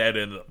have that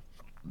in them.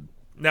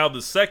 Now,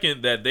 the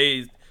second that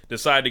they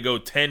decide to go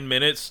 10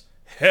 minutes,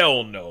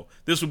 hell no.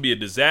 This would be a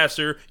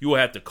disaster. You will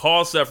have to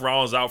call Seth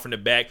Rollins out from the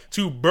back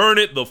to burn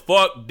it the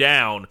fuck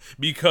down,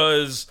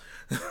 because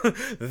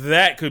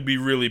that could be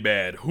really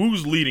bad.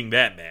 Who's leading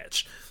that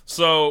match?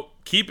 So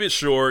keep it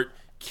short,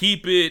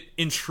 keep it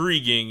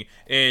intriguing,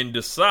 and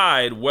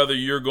decide whether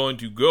you're going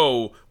to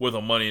go with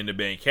a Money in the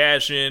Bank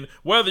cash-in,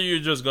 whether you're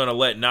just going to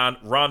let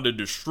Ronda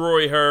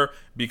destroy her,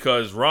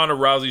 because Ronda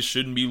Rousey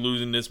shouldn't be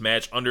losing this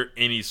match under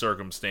any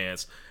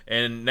circumstance.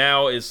 And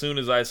now, as soon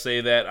as I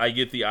say that, I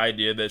get the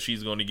idea that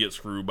she's going to get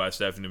screwed by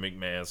Stephanie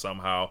McMahon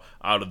somehow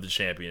out of the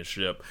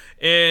championship.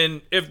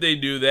 And if they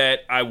do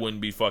that, I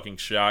wouldn't be fucking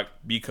shocked,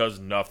 because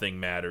nothing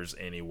matters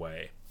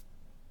anyway.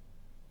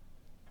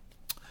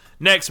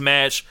 Next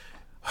match,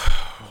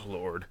 oh,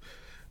 Lord.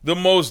 the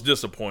most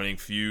disappointing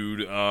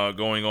feud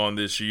going on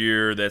this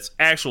year that's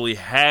actually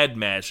had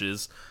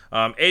matches.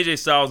 AJ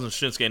Styles and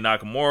Shinsuke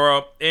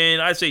Nakamura.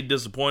 And I say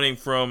disappointing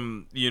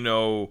from,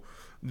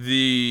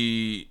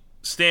 the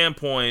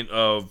standpoint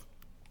of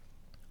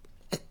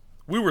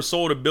we were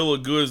sold a bill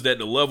of goods that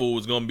the level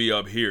was going to be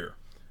up here.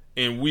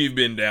 And we've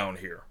been down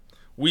here.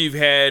 We've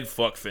had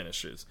fuck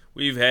finishes.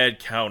 We've had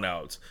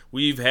countouts.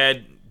 We've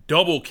had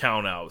double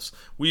countouts.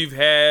 We've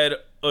had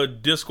a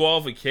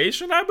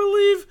disqualification, I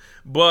believe.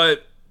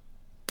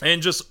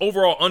 And just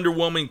overall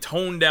underwhelming,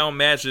 toned down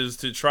matches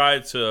to try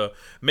to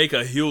make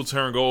a heel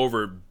turn go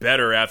over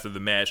better after the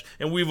match.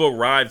 And we've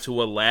arrived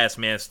to a last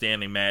man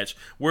standing match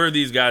where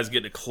these guys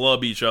get to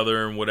club each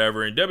other and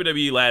whatever. And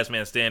WWE last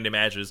man standing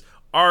matches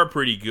are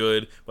pretty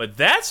good. But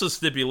that's a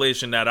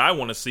stipulation that I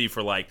want to see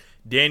for like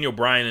Daniel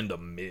Bryan and The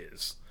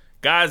Miz.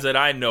 Guys that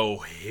I know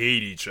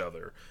hate each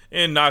other.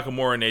 And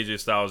Nakamura and AJ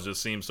Styles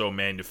just seem so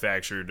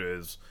manufactured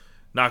as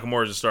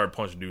Nakamura just started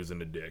punching dudes in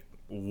the dick.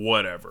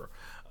 Whatever.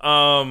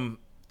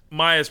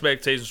 My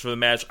expectations for the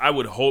match, I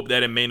would hope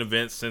that in main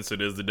event, since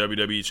it is the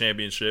WWE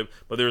Championship,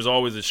 but there's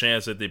always a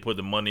chance that they put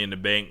the Money in the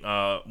Bank,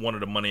 one of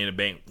the Money in the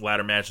Bank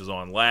ladder matches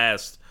on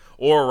last,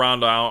 or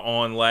Ronda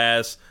on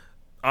last.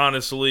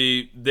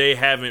 Honestly, they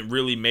haven't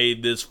really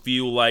made this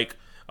feel like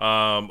a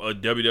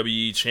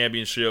WWE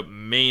Championship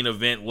main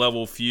event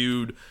level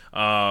feud.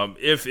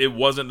 If it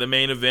wasn't the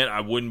main event, I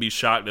wouldn't be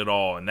shocked at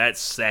all, and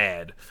that's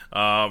sad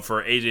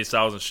for AJ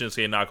Styles and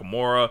Shinsuke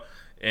Nakamura.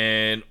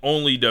 And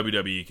only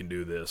WWE can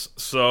do this.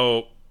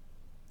 So,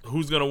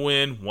 who's going to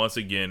win? Once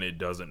again, it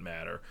doesn't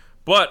matter.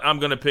 But I'm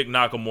going to pick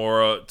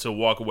Nakamura to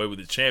walk away with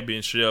the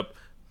championship.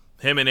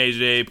 Him and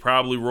AJ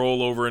probably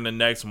roll over in the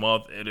next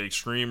month at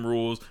Extreme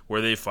Rules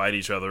where they fight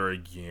each other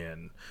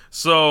again.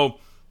 So,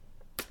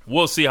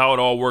 we'll see how it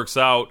all works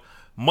out.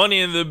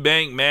 Money in the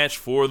Bank match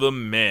for the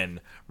men.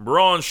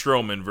 Braun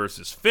Strowman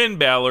versus Finn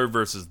Balor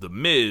versus The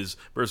Miz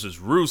versus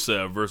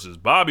Rusev versus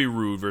Bobby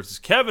Roode versus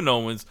Kevin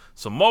Owens,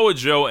 Samoa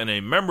Joe, and a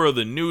member of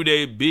the New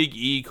Day, Big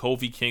E,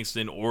 Kofi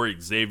Kingston, or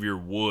Xavier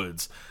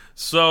Woods.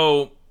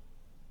 So,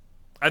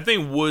 I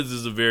think Woods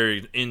is a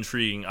very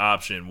intriguing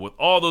option. With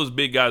all those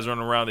big guys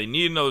running around, they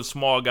need another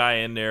small guy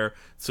in there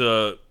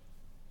to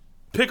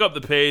pick up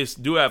the pace,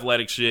 do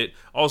athletic shit.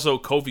 Also,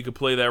 Kofi could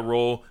play that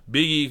role.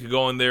 Big E could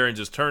go in there and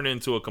just turn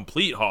into a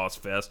complete hoss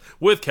fest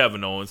with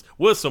Kevin Owens,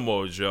 with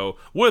Samoa Joe,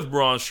 with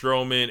Braun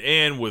Strowman,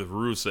 and with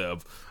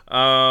Rusev.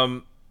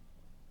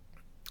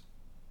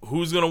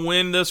 Who's going to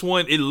win this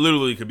one? It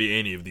literally could be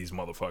any of these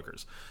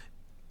motherfuckers.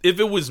 If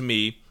it was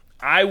me,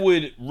 I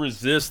would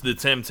resist the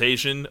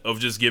temptation of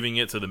just giving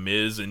it to The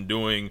Miz and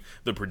doing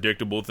the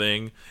predictable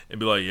thing and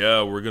be like,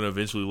 yeah, we're going to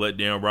eventually let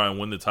Daniel Bryan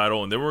win the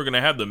title and then we're going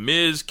to have The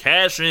Miz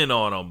cash in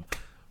on him.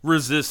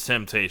 Resist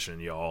temptation,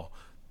 y'all.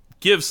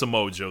 Give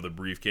Samoa Joe the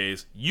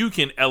briefcase. You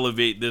can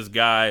elevate this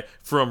guy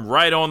from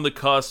right on the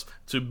cusp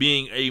to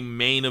being a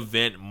main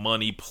event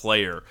money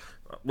player.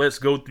 Let's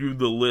go through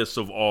the list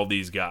of all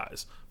these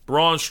guys.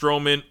 Braun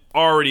Strowman,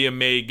 already a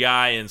made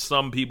guy in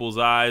some people's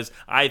eyes.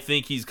 I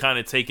think he's kind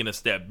of taken a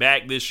step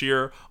back this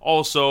year.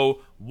 Also,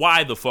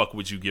 why the fuck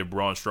would you give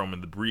Braun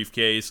Strowman the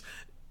briefcase?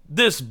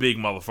 This big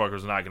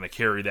motherfucker's not going to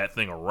carry that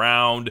thing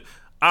around.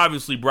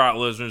 Obviously, Brock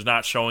Lesnar's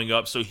not showing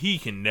up, so he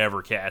can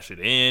never cash it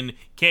in.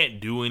 Can't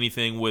do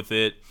anything with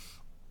it.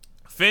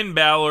 Finn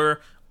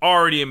Balor,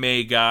 already a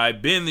made guy.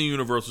 Been the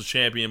Universal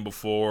Champion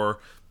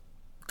before.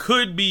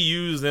 Could be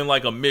used in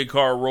like a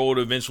mid-card role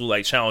to eventually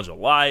like challenge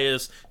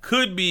Elias.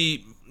 Could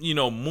be,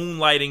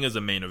 moonlighting as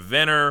a main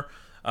eventer.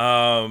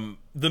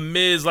 The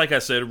Miz, like I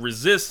said,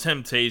 resist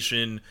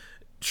temptation.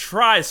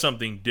 Try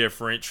something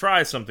different.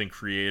 Try something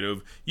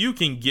creative. You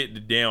can get to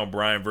Daniel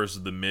Bryan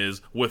versus The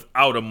Miz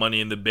without a Money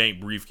in the Bank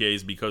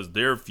briefcase because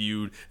their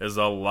feud is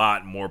a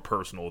lot more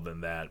personal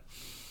than that.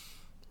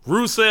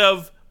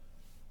 Rusev,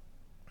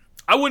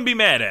 I wouldn't be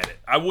mad at it.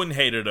 I wouldn't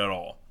hate it at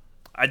all.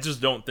 I just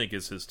don't think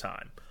it's his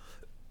time.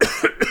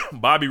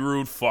 Bobby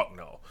Roode, fuck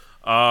no.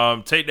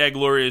 Take that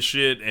glorious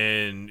shit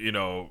and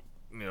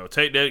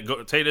take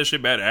that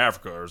shit back to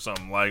Africa or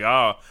something. Like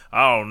I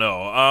don't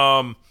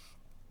know.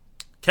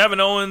 Kevin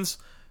Owens,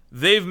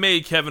 they've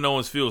made Kevin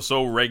Owens feel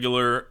so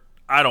regular.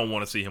 I don't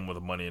want to see him with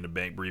a Money in the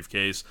Bank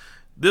briefcase.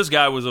 This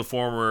guy was a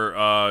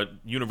former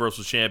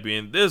Universal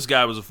Champion. This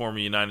guy was a former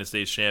United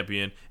States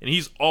Champion. And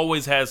he's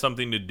always had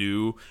something to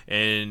do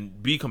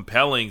and be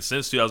compelling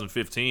since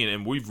 2015.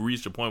 And we've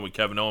reached a point with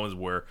Kevin Owens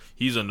where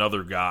he's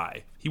another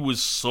guy. He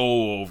was so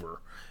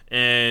over.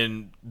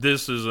 And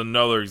this is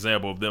another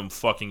example of them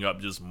fucking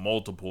up just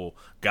multiple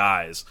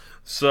guys.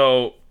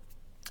 So,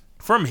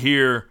 from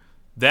here,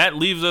 that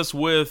leaves us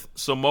with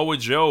Samoa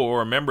Joe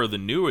or a member of the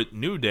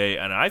New Day.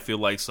 And I feel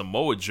like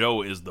Samoa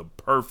Joe is the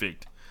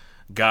perfect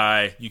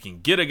guy. You can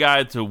get a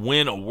guy to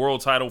win a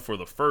world title for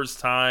the first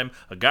time,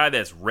 a guy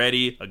that's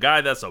ready, a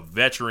guy that's a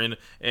veteran,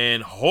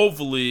 and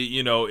hopefully,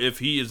 if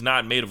he is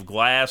not made of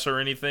glass or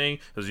anything,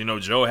 because,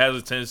 Joe has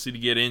a tendency to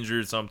get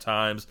injured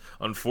sometimes,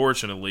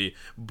 unfortunately,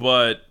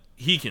 but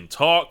he can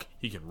talk,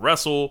 he can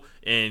wrestle,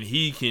 and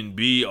he can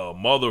be a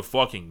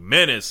motherfucking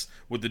menace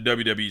with the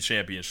WWE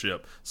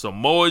Championship.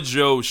 Samoa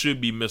Joe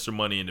should be Mr.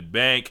 Money in the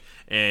Bank,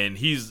 and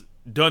he's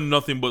done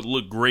nothing but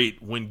look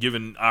great when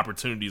given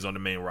opportunities on the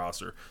main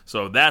roster.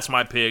 So that's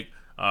my pick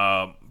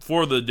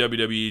for the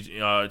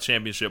WWE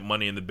Championship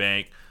Money in the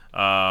Bank,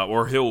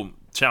 or he'll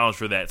challenge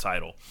for that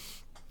title.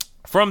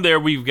 From there,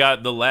 we've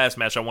got the last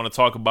match I want to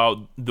talk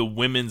about, the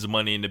Women's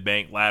Money in the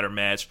Bank ladder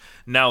match.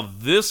 Now,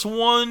 this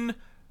one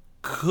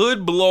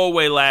could blow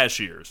away last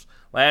year's.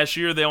 Last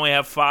year, they only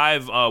have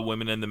 5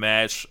 women in the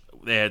match.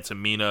 They had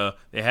Tamina,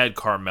 they had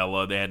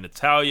Carmella, they had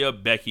Natalya,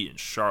 Becky, and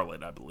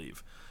Charlotte, I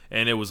believe.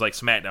 And it was like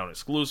SmackDown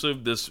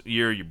exclusive. This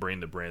year, you bring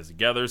the brands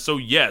together. So,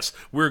 yes,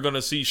 we're going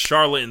to see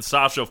Charlotte and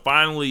Sasha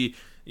finally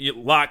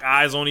lock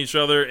eyes on each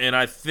other, and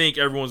I think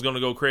everyone's going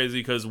to go crazy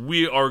because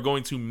we are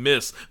going to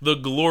miss the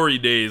glory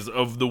days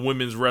of the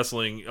women's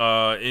wrestling in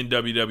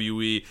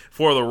WWE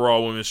for the Raw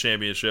Women's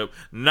Championship.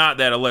 Not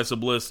that Alexa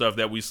Bliss stuff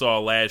that we saw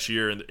last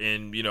year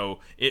and you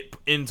know, it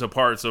into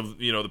parts of,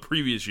 you know, the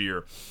previous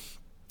year.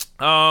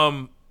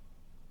 Let's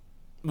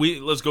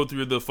go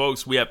through the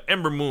folks. We have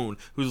Ember Moon,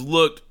 who's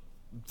looked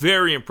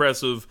very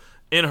impressive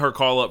in her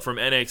call-up from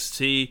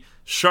NXT.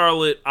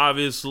 Charlotte,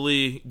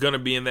 obviously, going to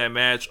be in that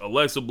match.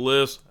 Alexa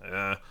Bliss.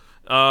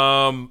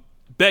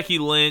 Becky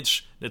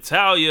Lynch.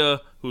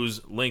 Natalya,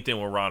 who's linked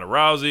in with Ronda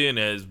Rousey and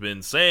has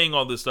been saying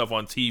all this stuff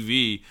on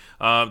TV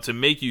to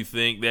make you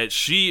think that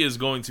she is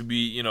going to be,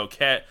 you know,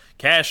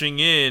 cashing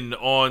in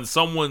on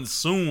someone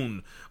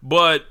soon.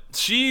 But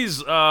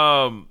she's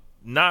not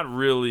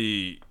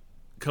really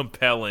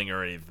compelling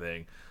or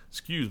anything.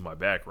 Excuse my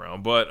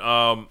background. But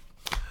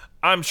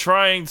I'm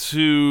trying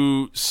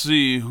to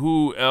see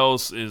who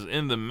else is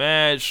in the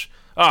match.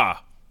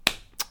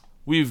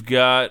 We've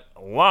got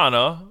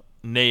Lana,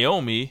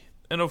 Naomi,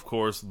 and of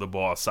course the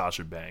boss,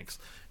 Sasha Banks.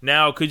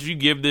 Now, could you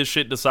give this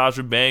shit to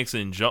Sasha Banks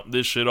and jump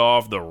this shit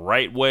off the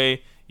right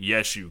way?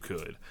 Yes, you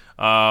could.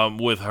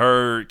 With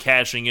her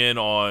cashing in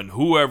on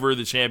whoever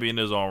the champion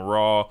is on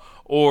Raw,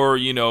 or,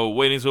 you know,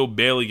 waiting until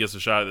Bayley gets a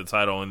shot at the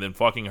title and then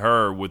fucking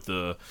her with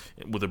the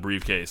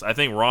briefcase. I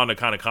think Ronda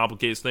kind of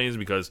complicates things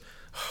because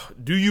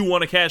do you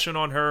want to cash in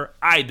on her?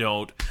 I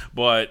don't,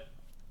 but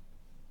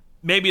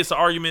maybe it's the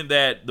argument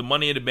that the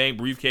Money in the Bank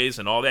briefcase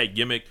and all that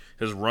gimmick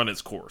has run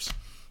its course.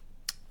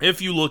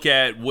 If you look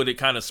at what it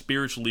kind of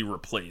spiritually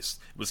replaced,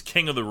 it was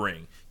King of the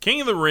Ring.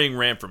 King of the Ring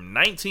ran from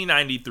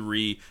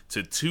 1993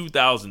 to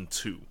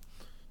 2002.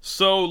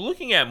 So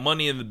looking at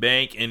Money in the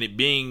Bank and it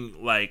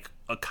being like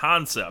a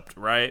concept,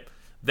 right?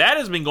 That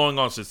has been going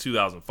on since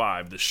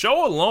 2005. The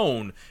show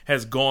alone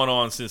has gone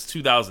on since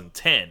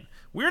 2010.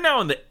 We're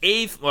now in the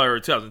 8th, or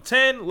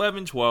 2010,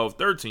 11, 12,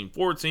 13,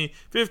 14,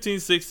 15,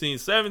 16,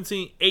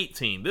 17,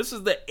 18. This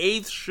is the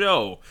 8th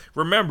show.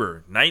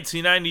 Remember,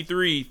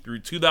 1993 through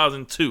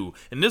 2002.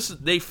 And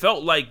they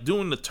felt like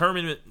doing the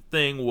tournament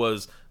thing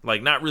was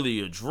like not really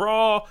a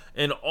draw.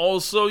 And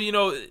also, you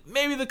know,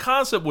 maybe the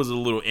concept was a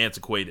little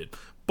antiquated.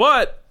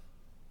 But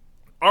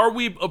are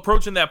we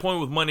approaching that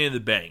point with Money in the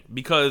Bank?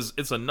 Because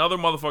it's another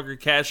motherfucker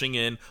cashing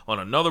in on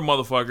another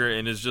motherfucker,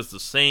 and it's just the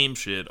same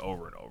shit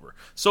over and over.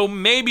 So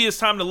maybe it's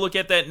time to look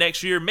at that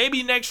next year.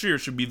 Maybe next year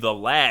should be the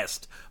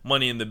last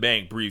Money in the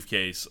Bank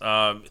briefcase.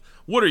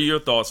 What are your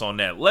thoughts on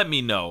that? Let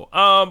me know.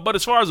 But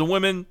as far as the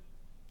women,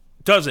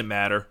 doesn't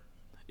matter.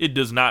 It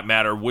does not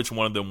matter which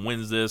one of them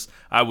wins this.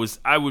 I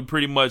would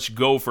pretty much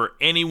go for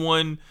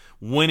anyone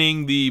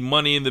winning the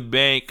Money in the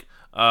Bank,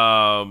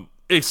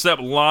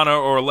 except Lana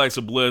or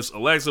Alexa Bliss.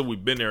 Alexa,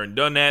 we've been there and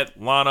done that.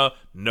 Lana,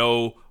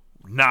 no,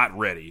 not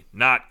ready.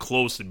 Not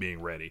close to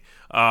being ready.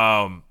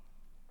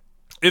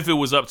 If it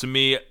was up to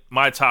me,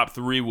 my top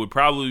 3 would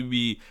probably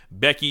be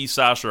Becky,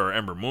 Sasha, or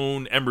Ember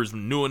Moon. Ember's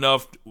new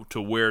enough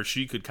to where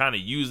she could kind of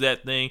use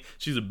that thing.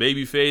 She's a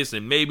babyface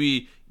and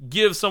maybe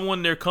give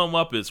someone their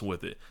comeuppance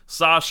with it.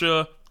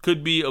 Sasha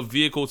could be a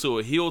vehicle to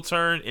a heel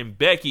turn, and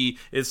Becky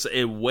is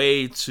a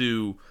way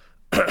to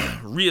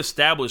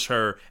reestablish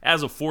her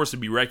as a force to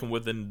be reckoned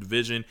with in the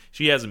division.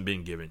 She hasn't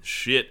been given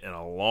shit in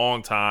a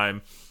long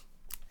time.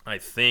 I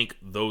think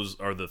those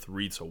are the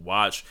 3 to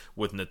watch,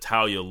 with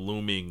Natalya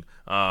looming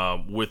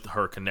with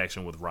her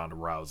connection with Ronda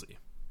Rousey.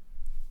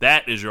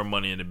 That is your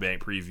Money in the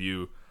Bank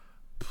preview.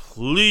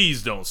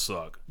 Please don't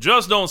suck.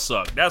 Just don't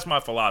suck. That's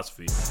my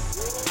philosophy.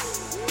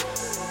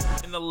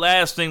 And the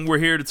last thing we're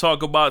here to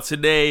talk about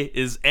today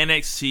is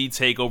NXT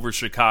TakeOver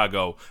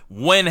Chicago.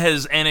 When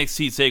has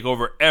NXT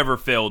TakeOver ever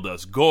failed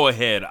us? Go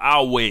ahead.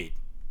 I'll wait.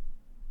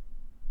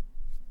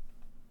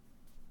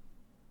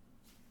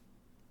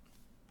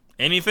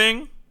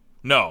 Anything?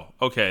 No.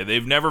 Okay,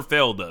 they've never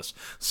failed us.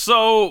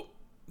 So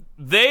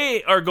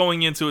they are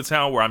going into a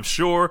town where I'm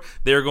sure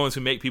they're going to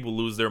make people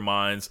lose their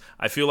minds.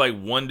 I feel like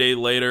one day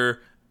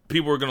later,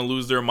 people are going to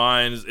lose their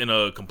minds in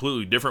a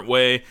completely different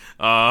way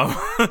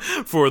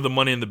for the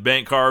Money in the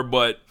Bank card.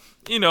 But,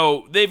 you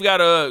know, they've got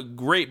a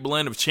great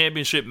blend of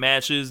championship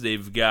matches.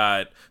 They've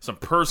got some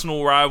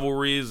personal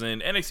rivalries.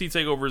 And NXT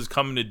TakeOver is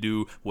coming to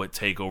do what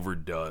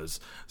TakeOver does.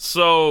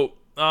 So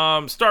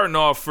starting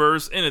off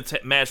first in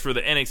a match for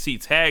the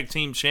NXT Tag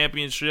Team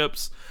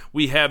Championships,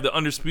 we have the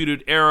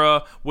Undisputed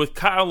Era with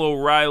Kyle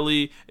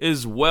O'Reilly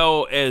as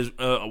well as,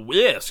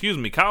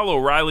 Kyle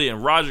O'Reilly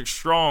and Roderick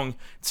Strong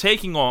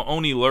taking on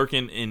Oney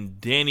Lurkin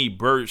and Danny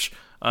Burch.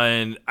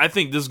 And I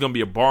think this is going to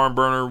be a barn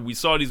burner. We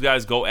saw these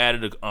guys go at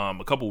it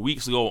a couple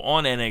weeks ago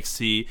on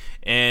NXT,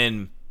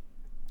 and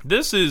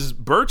this is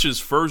Burch's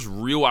first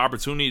real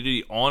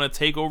opportunity on a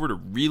takeover to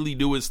really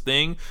do his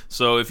thing.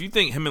 So if you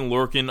think him and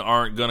Lurkin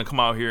aren't going to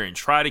come out here and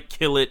try to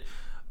kill it,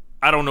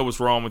 I don't know what's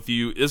wrong with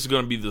you. This is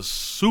going to be the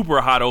super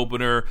hot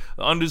opener.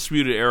 The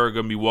Undisputed Era are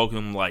going to be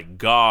welcomed like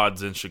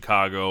gods in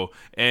Chicago.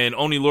 And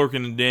Oney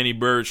Lurkin and Danny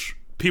Burch,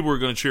 people are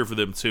going to cheer for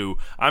them too.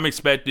 I'm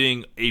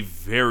expecting a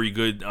very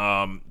good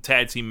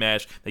tag team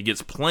match that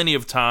gets plenty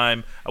of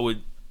time.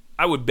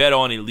 I would bet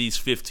on at least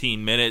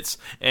 15 minutes,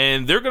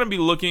 and they're going to be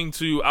looking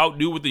to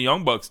outdo what the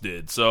Young Bucks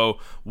did. So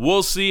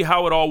we'll see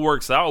how it all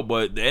works out,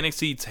 but the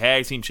NXT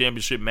Tag Team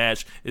Championship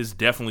match is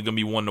definitely going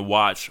to be one to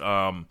watch,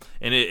 and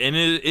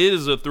it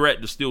is a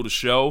threat to steal the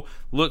show.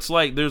 Looks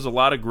like there's a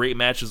lot of great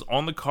matches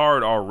on the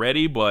card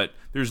already, but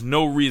there's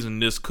no reason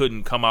this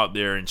couldn't come out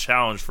there and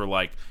challenge for,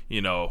 like,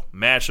 you know,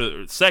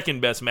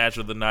 second best match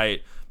of the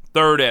night,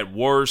 third at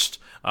worst,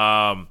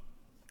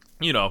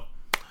 you know.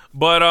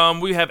 But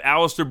we have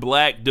Aleister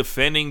Black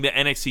defending the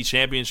NXT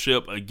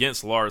Championship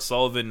against Lars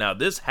Sullivan. Now,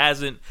 this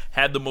hasn't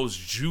had the most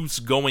juice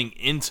going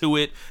into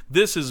it.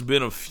 This has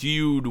been a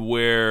feud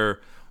where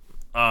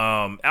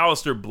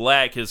Aleister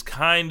Black has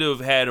kind of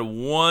had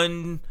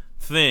one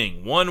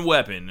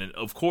weapon, and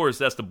of course,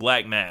 that's the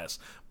Black Mass.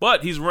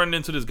 But he's running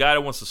into this guy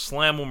that wants to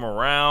slam him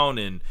around,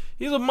 and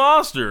he's a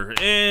monster.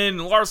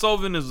 And Lars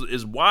Sullivan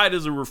is wide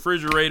as a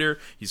refrigerator.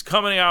 He's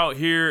coming out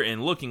here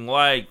and looking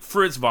like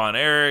Fritz Von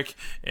Erich,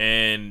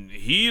 and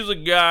he's a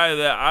guy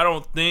that I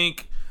don't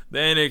think the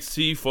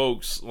NXT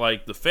folks,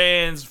 like the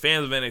fans of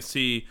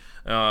NXT,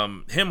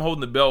 him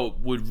holding the belt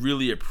would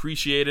really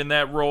appreciate in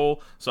that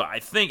role. So I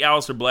think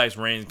Aleister Black's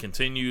reign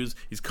continues.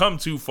 He's come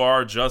too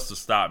far just to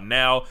stop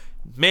now.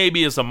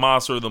 Maybe it's a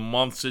Monster of the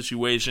Month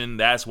situation.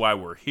 That's why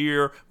we're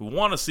here. We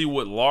want to see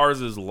what Lars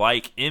is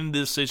like in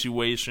this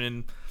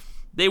situation.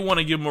 They want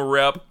to give him a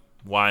rep.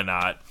 Why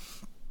not?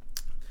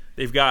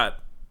 They've got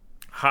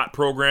hot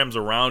programs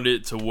around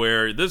it to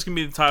where this can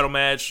be the title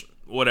match.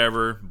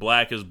 Whatever.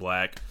 Black is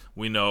black.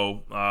 We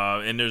know.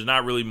 And there's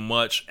not really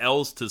much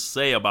else to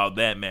say about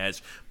that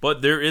match.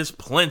 But there is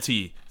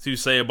plenty to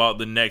say about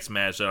the next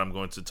match that I'm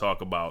going to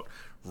talk about.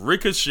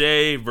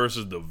 Ricochet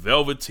versus the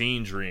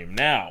Velveteen Dream.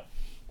 Now,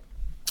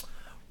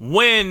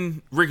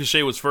 when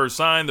Ricochet was first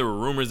signed, there were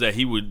rumors that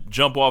he would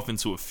jump off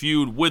into a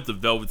feud with the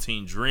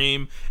Velveteen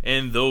Dream,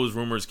 and those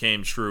rumors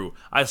came true.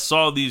 I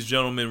saw these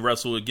gentlemen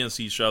wrestle against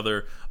each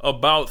other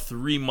about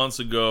 3 months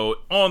ago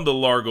on the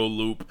Largo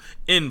Loop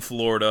in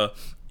Florida,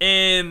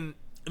 and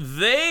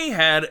they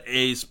had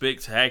a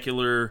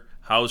spectacular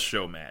house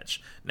show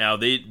match. Now,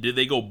 did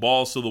they go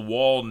balls to the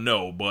wall?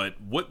 No,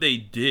 but what they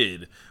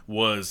did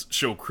was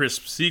show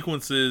crisp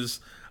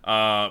sequences,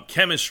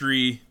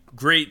 chemistry,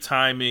 great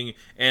timing,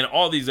 and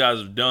all these guys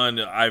have done,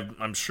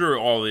 I'm sure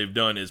all they've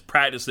done is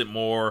practice it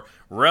more,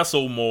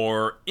 wrestle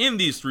more in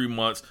these 3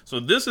 months. So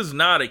this is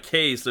not a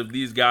case of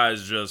these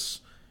guys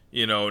just,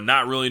 you know,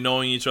 not really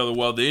knowing each other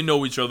well. They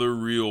know each other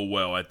real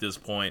well at this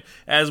point.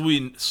 As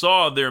we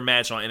saw their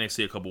match on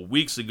NXT a couple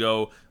weeks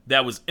ago,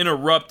 that was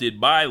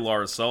interrupted by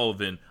Lars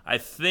Sullivan. I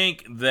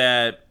think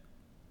that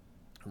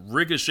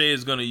Ricochet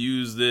is going to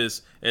use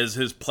this as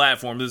his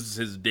platform. This is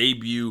his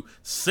debut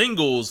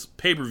singles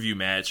pay-per-view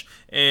match,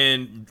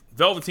 and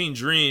Velveteen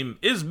Dream,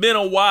 it's been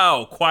a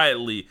while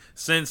quietly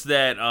since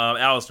that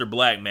Aleister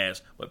Black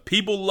match, but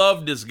people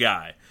love this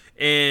guy,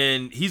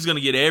 and he's going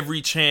to get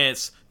every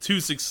chance to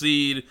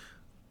succeed.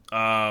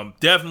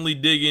 Definitely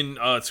digging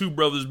Two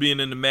Brothers being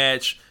in the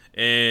match,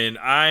 and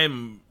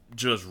I'm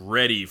just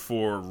ready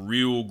for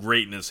real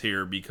greatness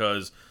here,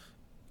 because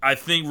I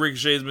think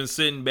Ricochet's been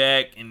sitting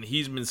back and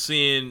he's been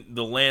seeing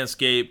the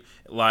landscape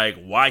like,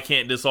 why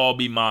can't this all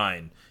be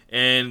mine?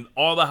 And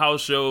all the house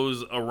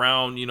shows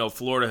around, you know,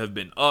 Florida have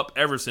been up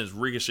ever since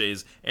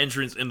Ricochet's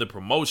entrance in the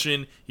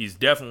promotion. He's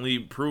definitely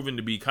proven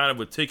to be kind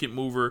of a ticket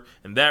mover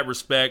in that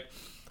respect.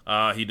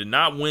 He did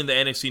not win the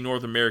NXT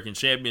North American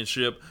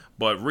Championship,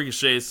 but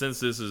Ricochet, since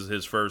this is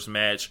his first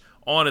match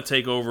on a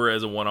takeover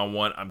as a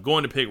one-on-one, I'm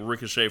going to pick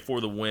Ricochet for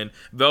the win.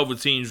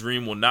 Velveteen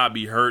Dream will not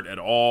be hurt at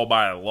all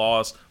by a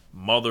loss.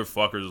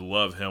 Motherfuckers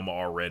love him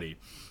already.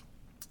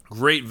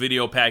 Great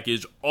video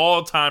package,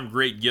 all-time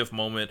great gift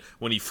moment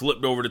when he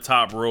flipped over the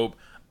top rope.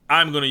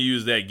 I'm going to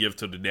use that gift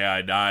till the day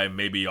I die.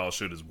 Maybe y'all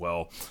should as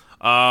well.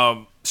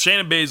 Shayna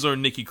Baszler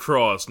and Nikki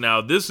Cross. Now,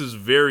 this is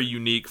very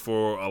unique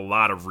for a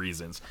lot of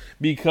reasons,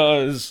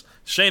 because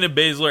Shayna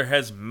Baszler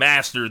has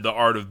mastered the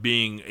art of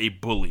being a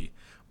bully.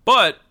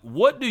 But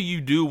what do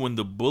you do when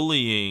the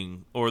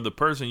bullying, or the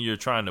person you're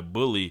trying to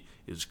bully,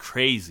 is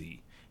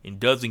crazy and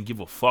doesn't give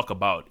a fuck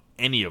about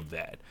any of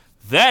that?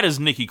 That is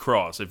Nikki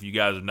Cross, if you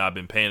guys have not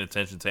been paying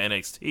attention to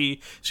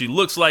NXT. She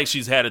looks like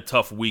she's had a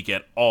tough week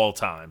at all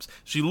times.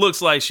 She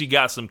looks like she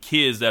got some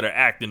kids that are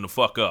acting the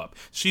fuck up.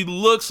 She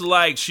looks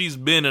like she's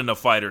been in a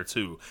fight or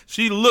two.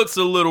 She looks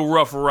a little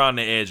rough around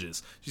the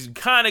edges. She's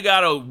kind of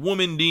got a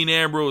woman Dean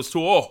Ambrose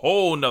to a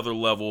whole nother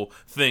level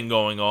thing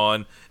going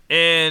on.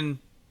 And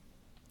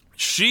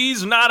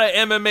she's not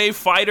an MMA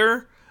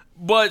fighter,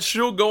 but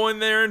she'll go in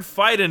there and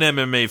fight an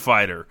MMA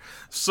fighter.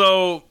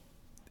 So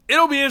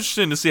it'll be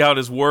interesting to see how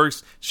this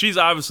works. She's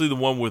obviously the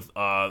one with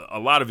a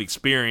lot of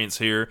experience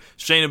here.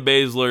 Shayna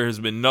Baszler has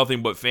been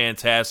nothing but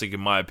fantastic, in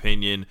my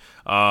opinion,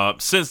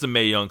 since the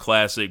Mae Young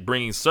Classic,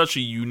 bringing such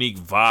a unique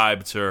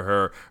vibe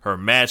to her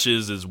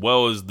matches, as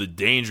well as the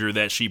danger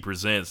that she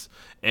presents.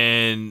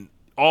 And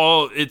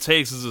all it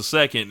takes is a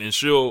second, and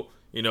she'll,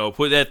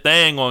 put that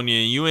thing on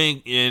you,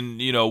 and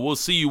we'll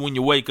see you when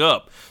you wake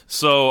up.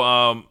 So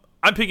I'm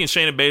picking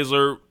Shayna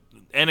Baszler,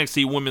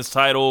 NXT Women's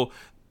title.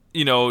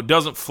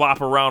 Doesn't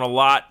flop around a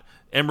lot.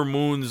 Ember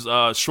Moon's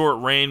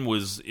short reign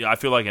was, I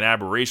feel like, an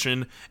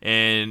aberration,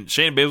 and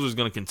Shayna Baszler is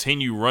going to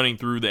continue running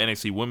through the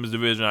NXT Women's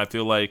division, I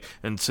feel like,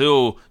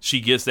 until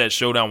she gets that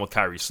showdown with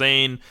Kairi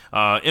Sane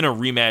in a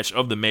rematch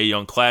of the Mae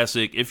Young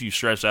Classic. If you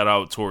stretch that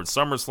out towards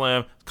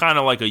SummerSlam, kind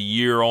of like a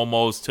year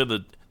almost to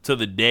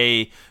the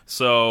day.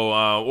 So,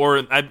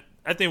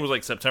 I think it was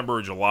like September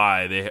or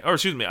July. I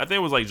think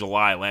it was like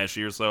July last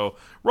year. So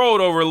rolled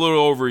over a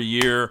little over a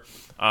year.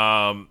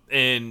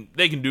 And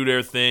they can do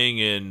their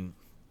thing, and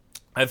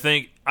I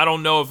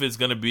don't know if it's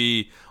going to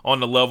be on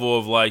the level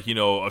of like,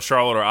 a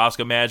Charlotte or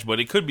Asuka match, but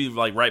it could be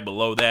like right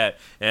below that,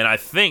 and I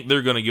think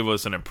they're going to give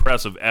us an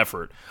impressive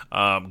effort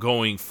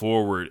going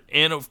forward.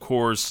 And of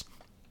course,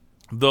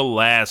 the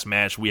last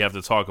match we have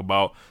to talk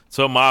about,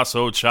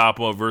 Tommaso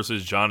Ciampa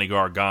versus Johnny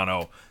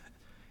Gargano,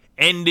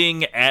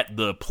 ending at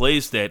the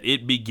place that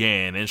it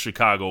began in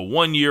Chicago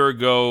 1 year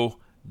ago.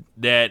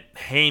 That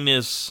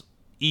heinous,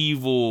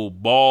 evil,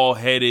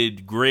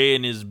 bald-headed, gray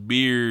in his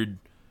beard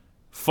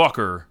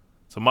fucker,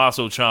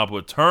 Tommaso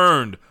Ciampa,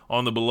 turned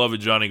on the beloved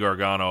Johnny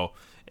Gargano,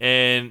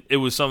 and it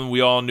was something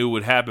we all knew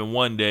would happen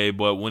one day,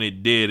 but when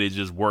it did, it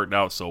just worked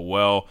out so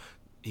well.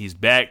 He's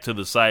back to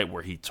the site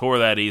where he tore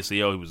that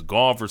ACL. He was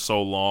gone for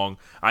so long.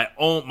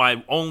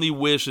 My only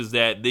wish is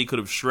that they could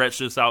have stretched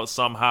this out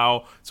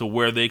somehow to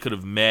where they could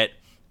have met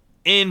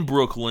in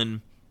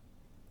Brooklyn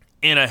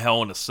in a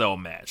Hell in a Cell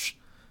match.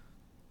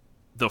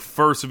 The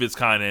first of its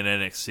kind in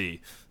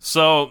NXT.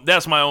 So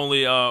that's my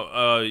only,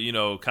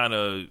 kind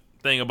of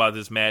thing about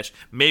this match.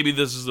 Maybe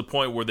this is the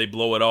point where they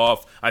blow it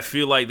off. I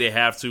feel like they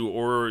have to,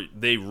 or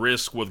they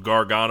risk with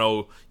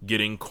Gargano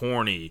getting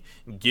corny,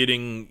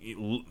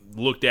 getting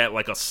looked at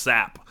like a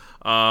sap,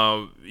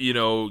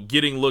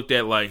 getting looked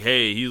at like,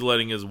 hey, he's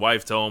letting his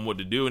wife tell him what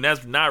to do, and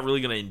that's not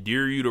really going to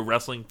endear you to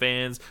wrestling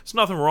fans. There's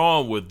nothing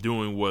wrong with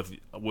doing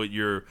what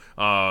your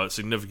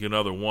significant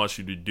other wants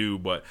you to do,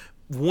 but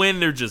when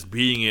they're just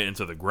beating it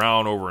into the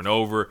ground over and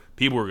over,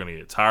 people are going to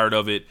get tired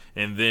of it,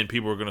 and then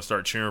people are going to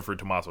start cheering for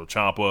Tommaso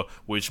Ciampa,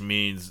 which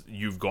means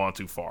you've gone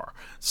too far.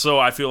 So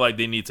I feel like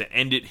they need to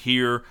end it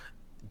here,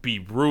 be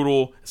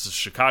brutal. It's a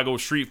Chicago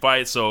street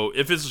fight, so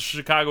if it's a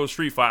Chicago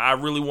street fight, I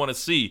really want to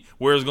see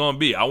where it's going to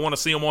be. I want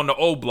to see him on the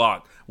O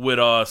Block with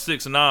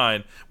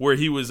 6ix9ine, where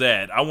he was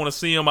at. I want to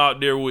see him out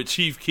there with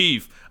Chief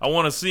Keef. I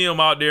want to see him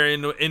out there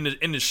in the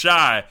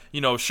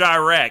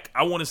Chirac.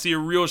 I want to see a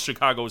real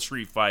Chicago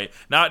street fight,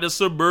 not the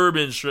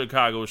suburban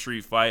Chicago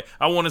street fight.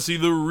 I want to see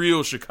the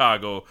real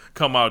Chicago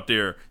come out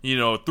there,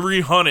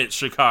 300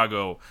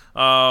 Chicago.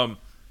 I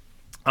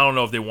don't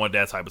know if they want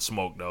that type of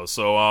smoke though.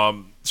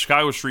 So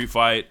Chicago street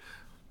fight.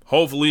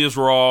 Hopefully it's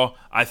Raw.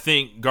 I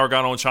think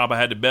Gargano and Ciampa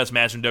had the best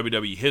match in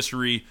WWE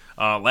history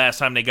last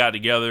time they got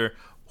together.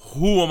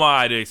 Who am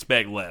I to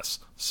expect less?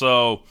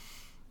 So,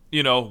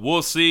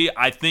 we'll see.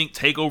 I think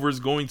TakeOver is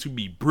going to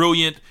be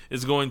brilliant.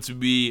 It's going to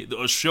be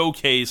a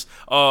showcase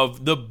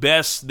of the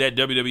best that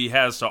WWE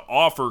has to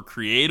offer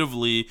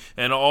creatively,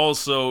 and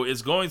also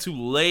it's going to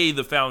lay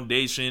the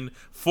foundation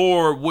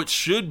for what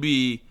should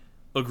be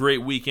a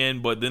great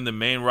weekend, but then the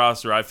main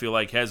roster, I feel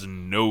like, has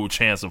no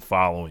chance of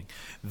following.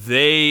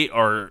 They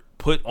are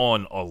put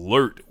on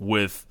alert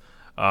with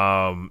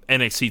NXT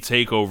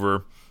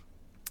TakeOver,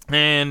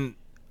 and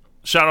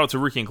shout out to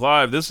Ricky and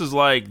Clive. This is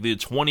like the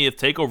 20th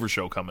TakeOver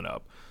show coming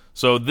up.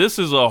 So this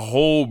is a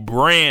whole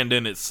brand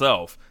in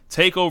itself.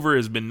 TakeOver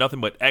has been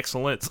nothing but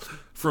excellence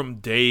from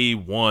day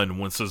one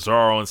when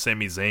Cesaro and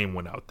Sami Zayn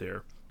went out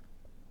there.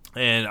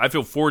 And I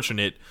feel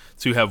fortunate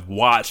to have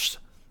watched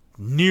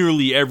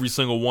nearly every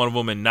single one of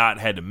them and not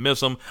had to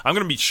miss them. I'm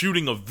going to be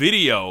shooting a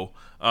video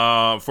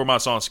for my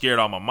song Scared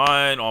Out My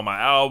Mind on my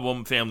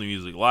album Family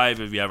Music Live,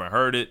 if you haven't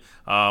heard it,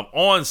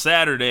 on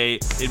Saturday.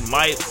 It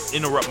might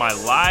interrupt my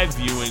live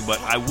viewing,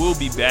 but I will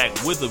be back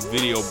with a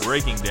video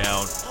breaking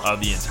down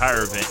the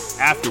entire event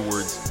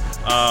afterwards.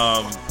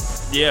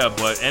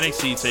 But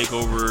NXT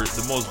TakeOver,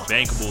 the most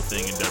bankable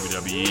thing in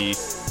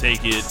WWE.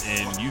 Take it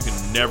and you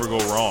can never go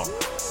wrong.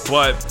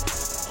 But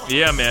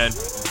yeah, man,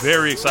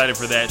 very excited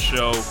for that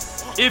show.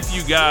 If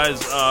you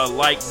guys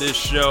like this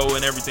show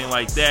and everything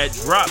like that,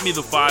 drop me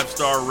the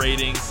 5-star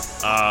rating.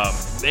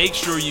 Make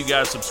sure you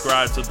guys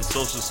subscribe to the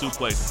Social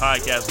Suplex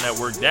Podcast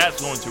Network.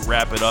 That's going to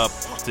wrap it up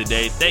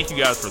today. Thank you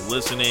guys for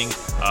listening.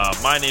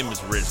 My name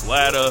is Rich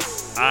Latta.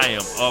 I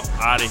am up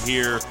out of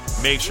here.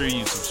 Make sure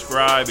you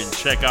subscribe and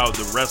check out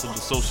the rest of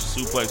the Social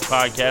Suplex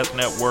Podcast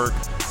Network.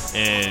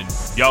 And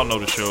y'all know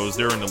the shows.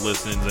 They're in the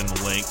listings and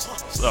the links.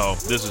 So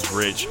this is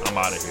Rich. I'm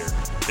out of here.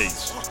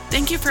 Peace.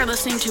 Thank you for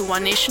listening to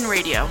One Nation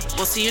Radio.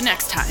 We'll see you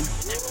next time.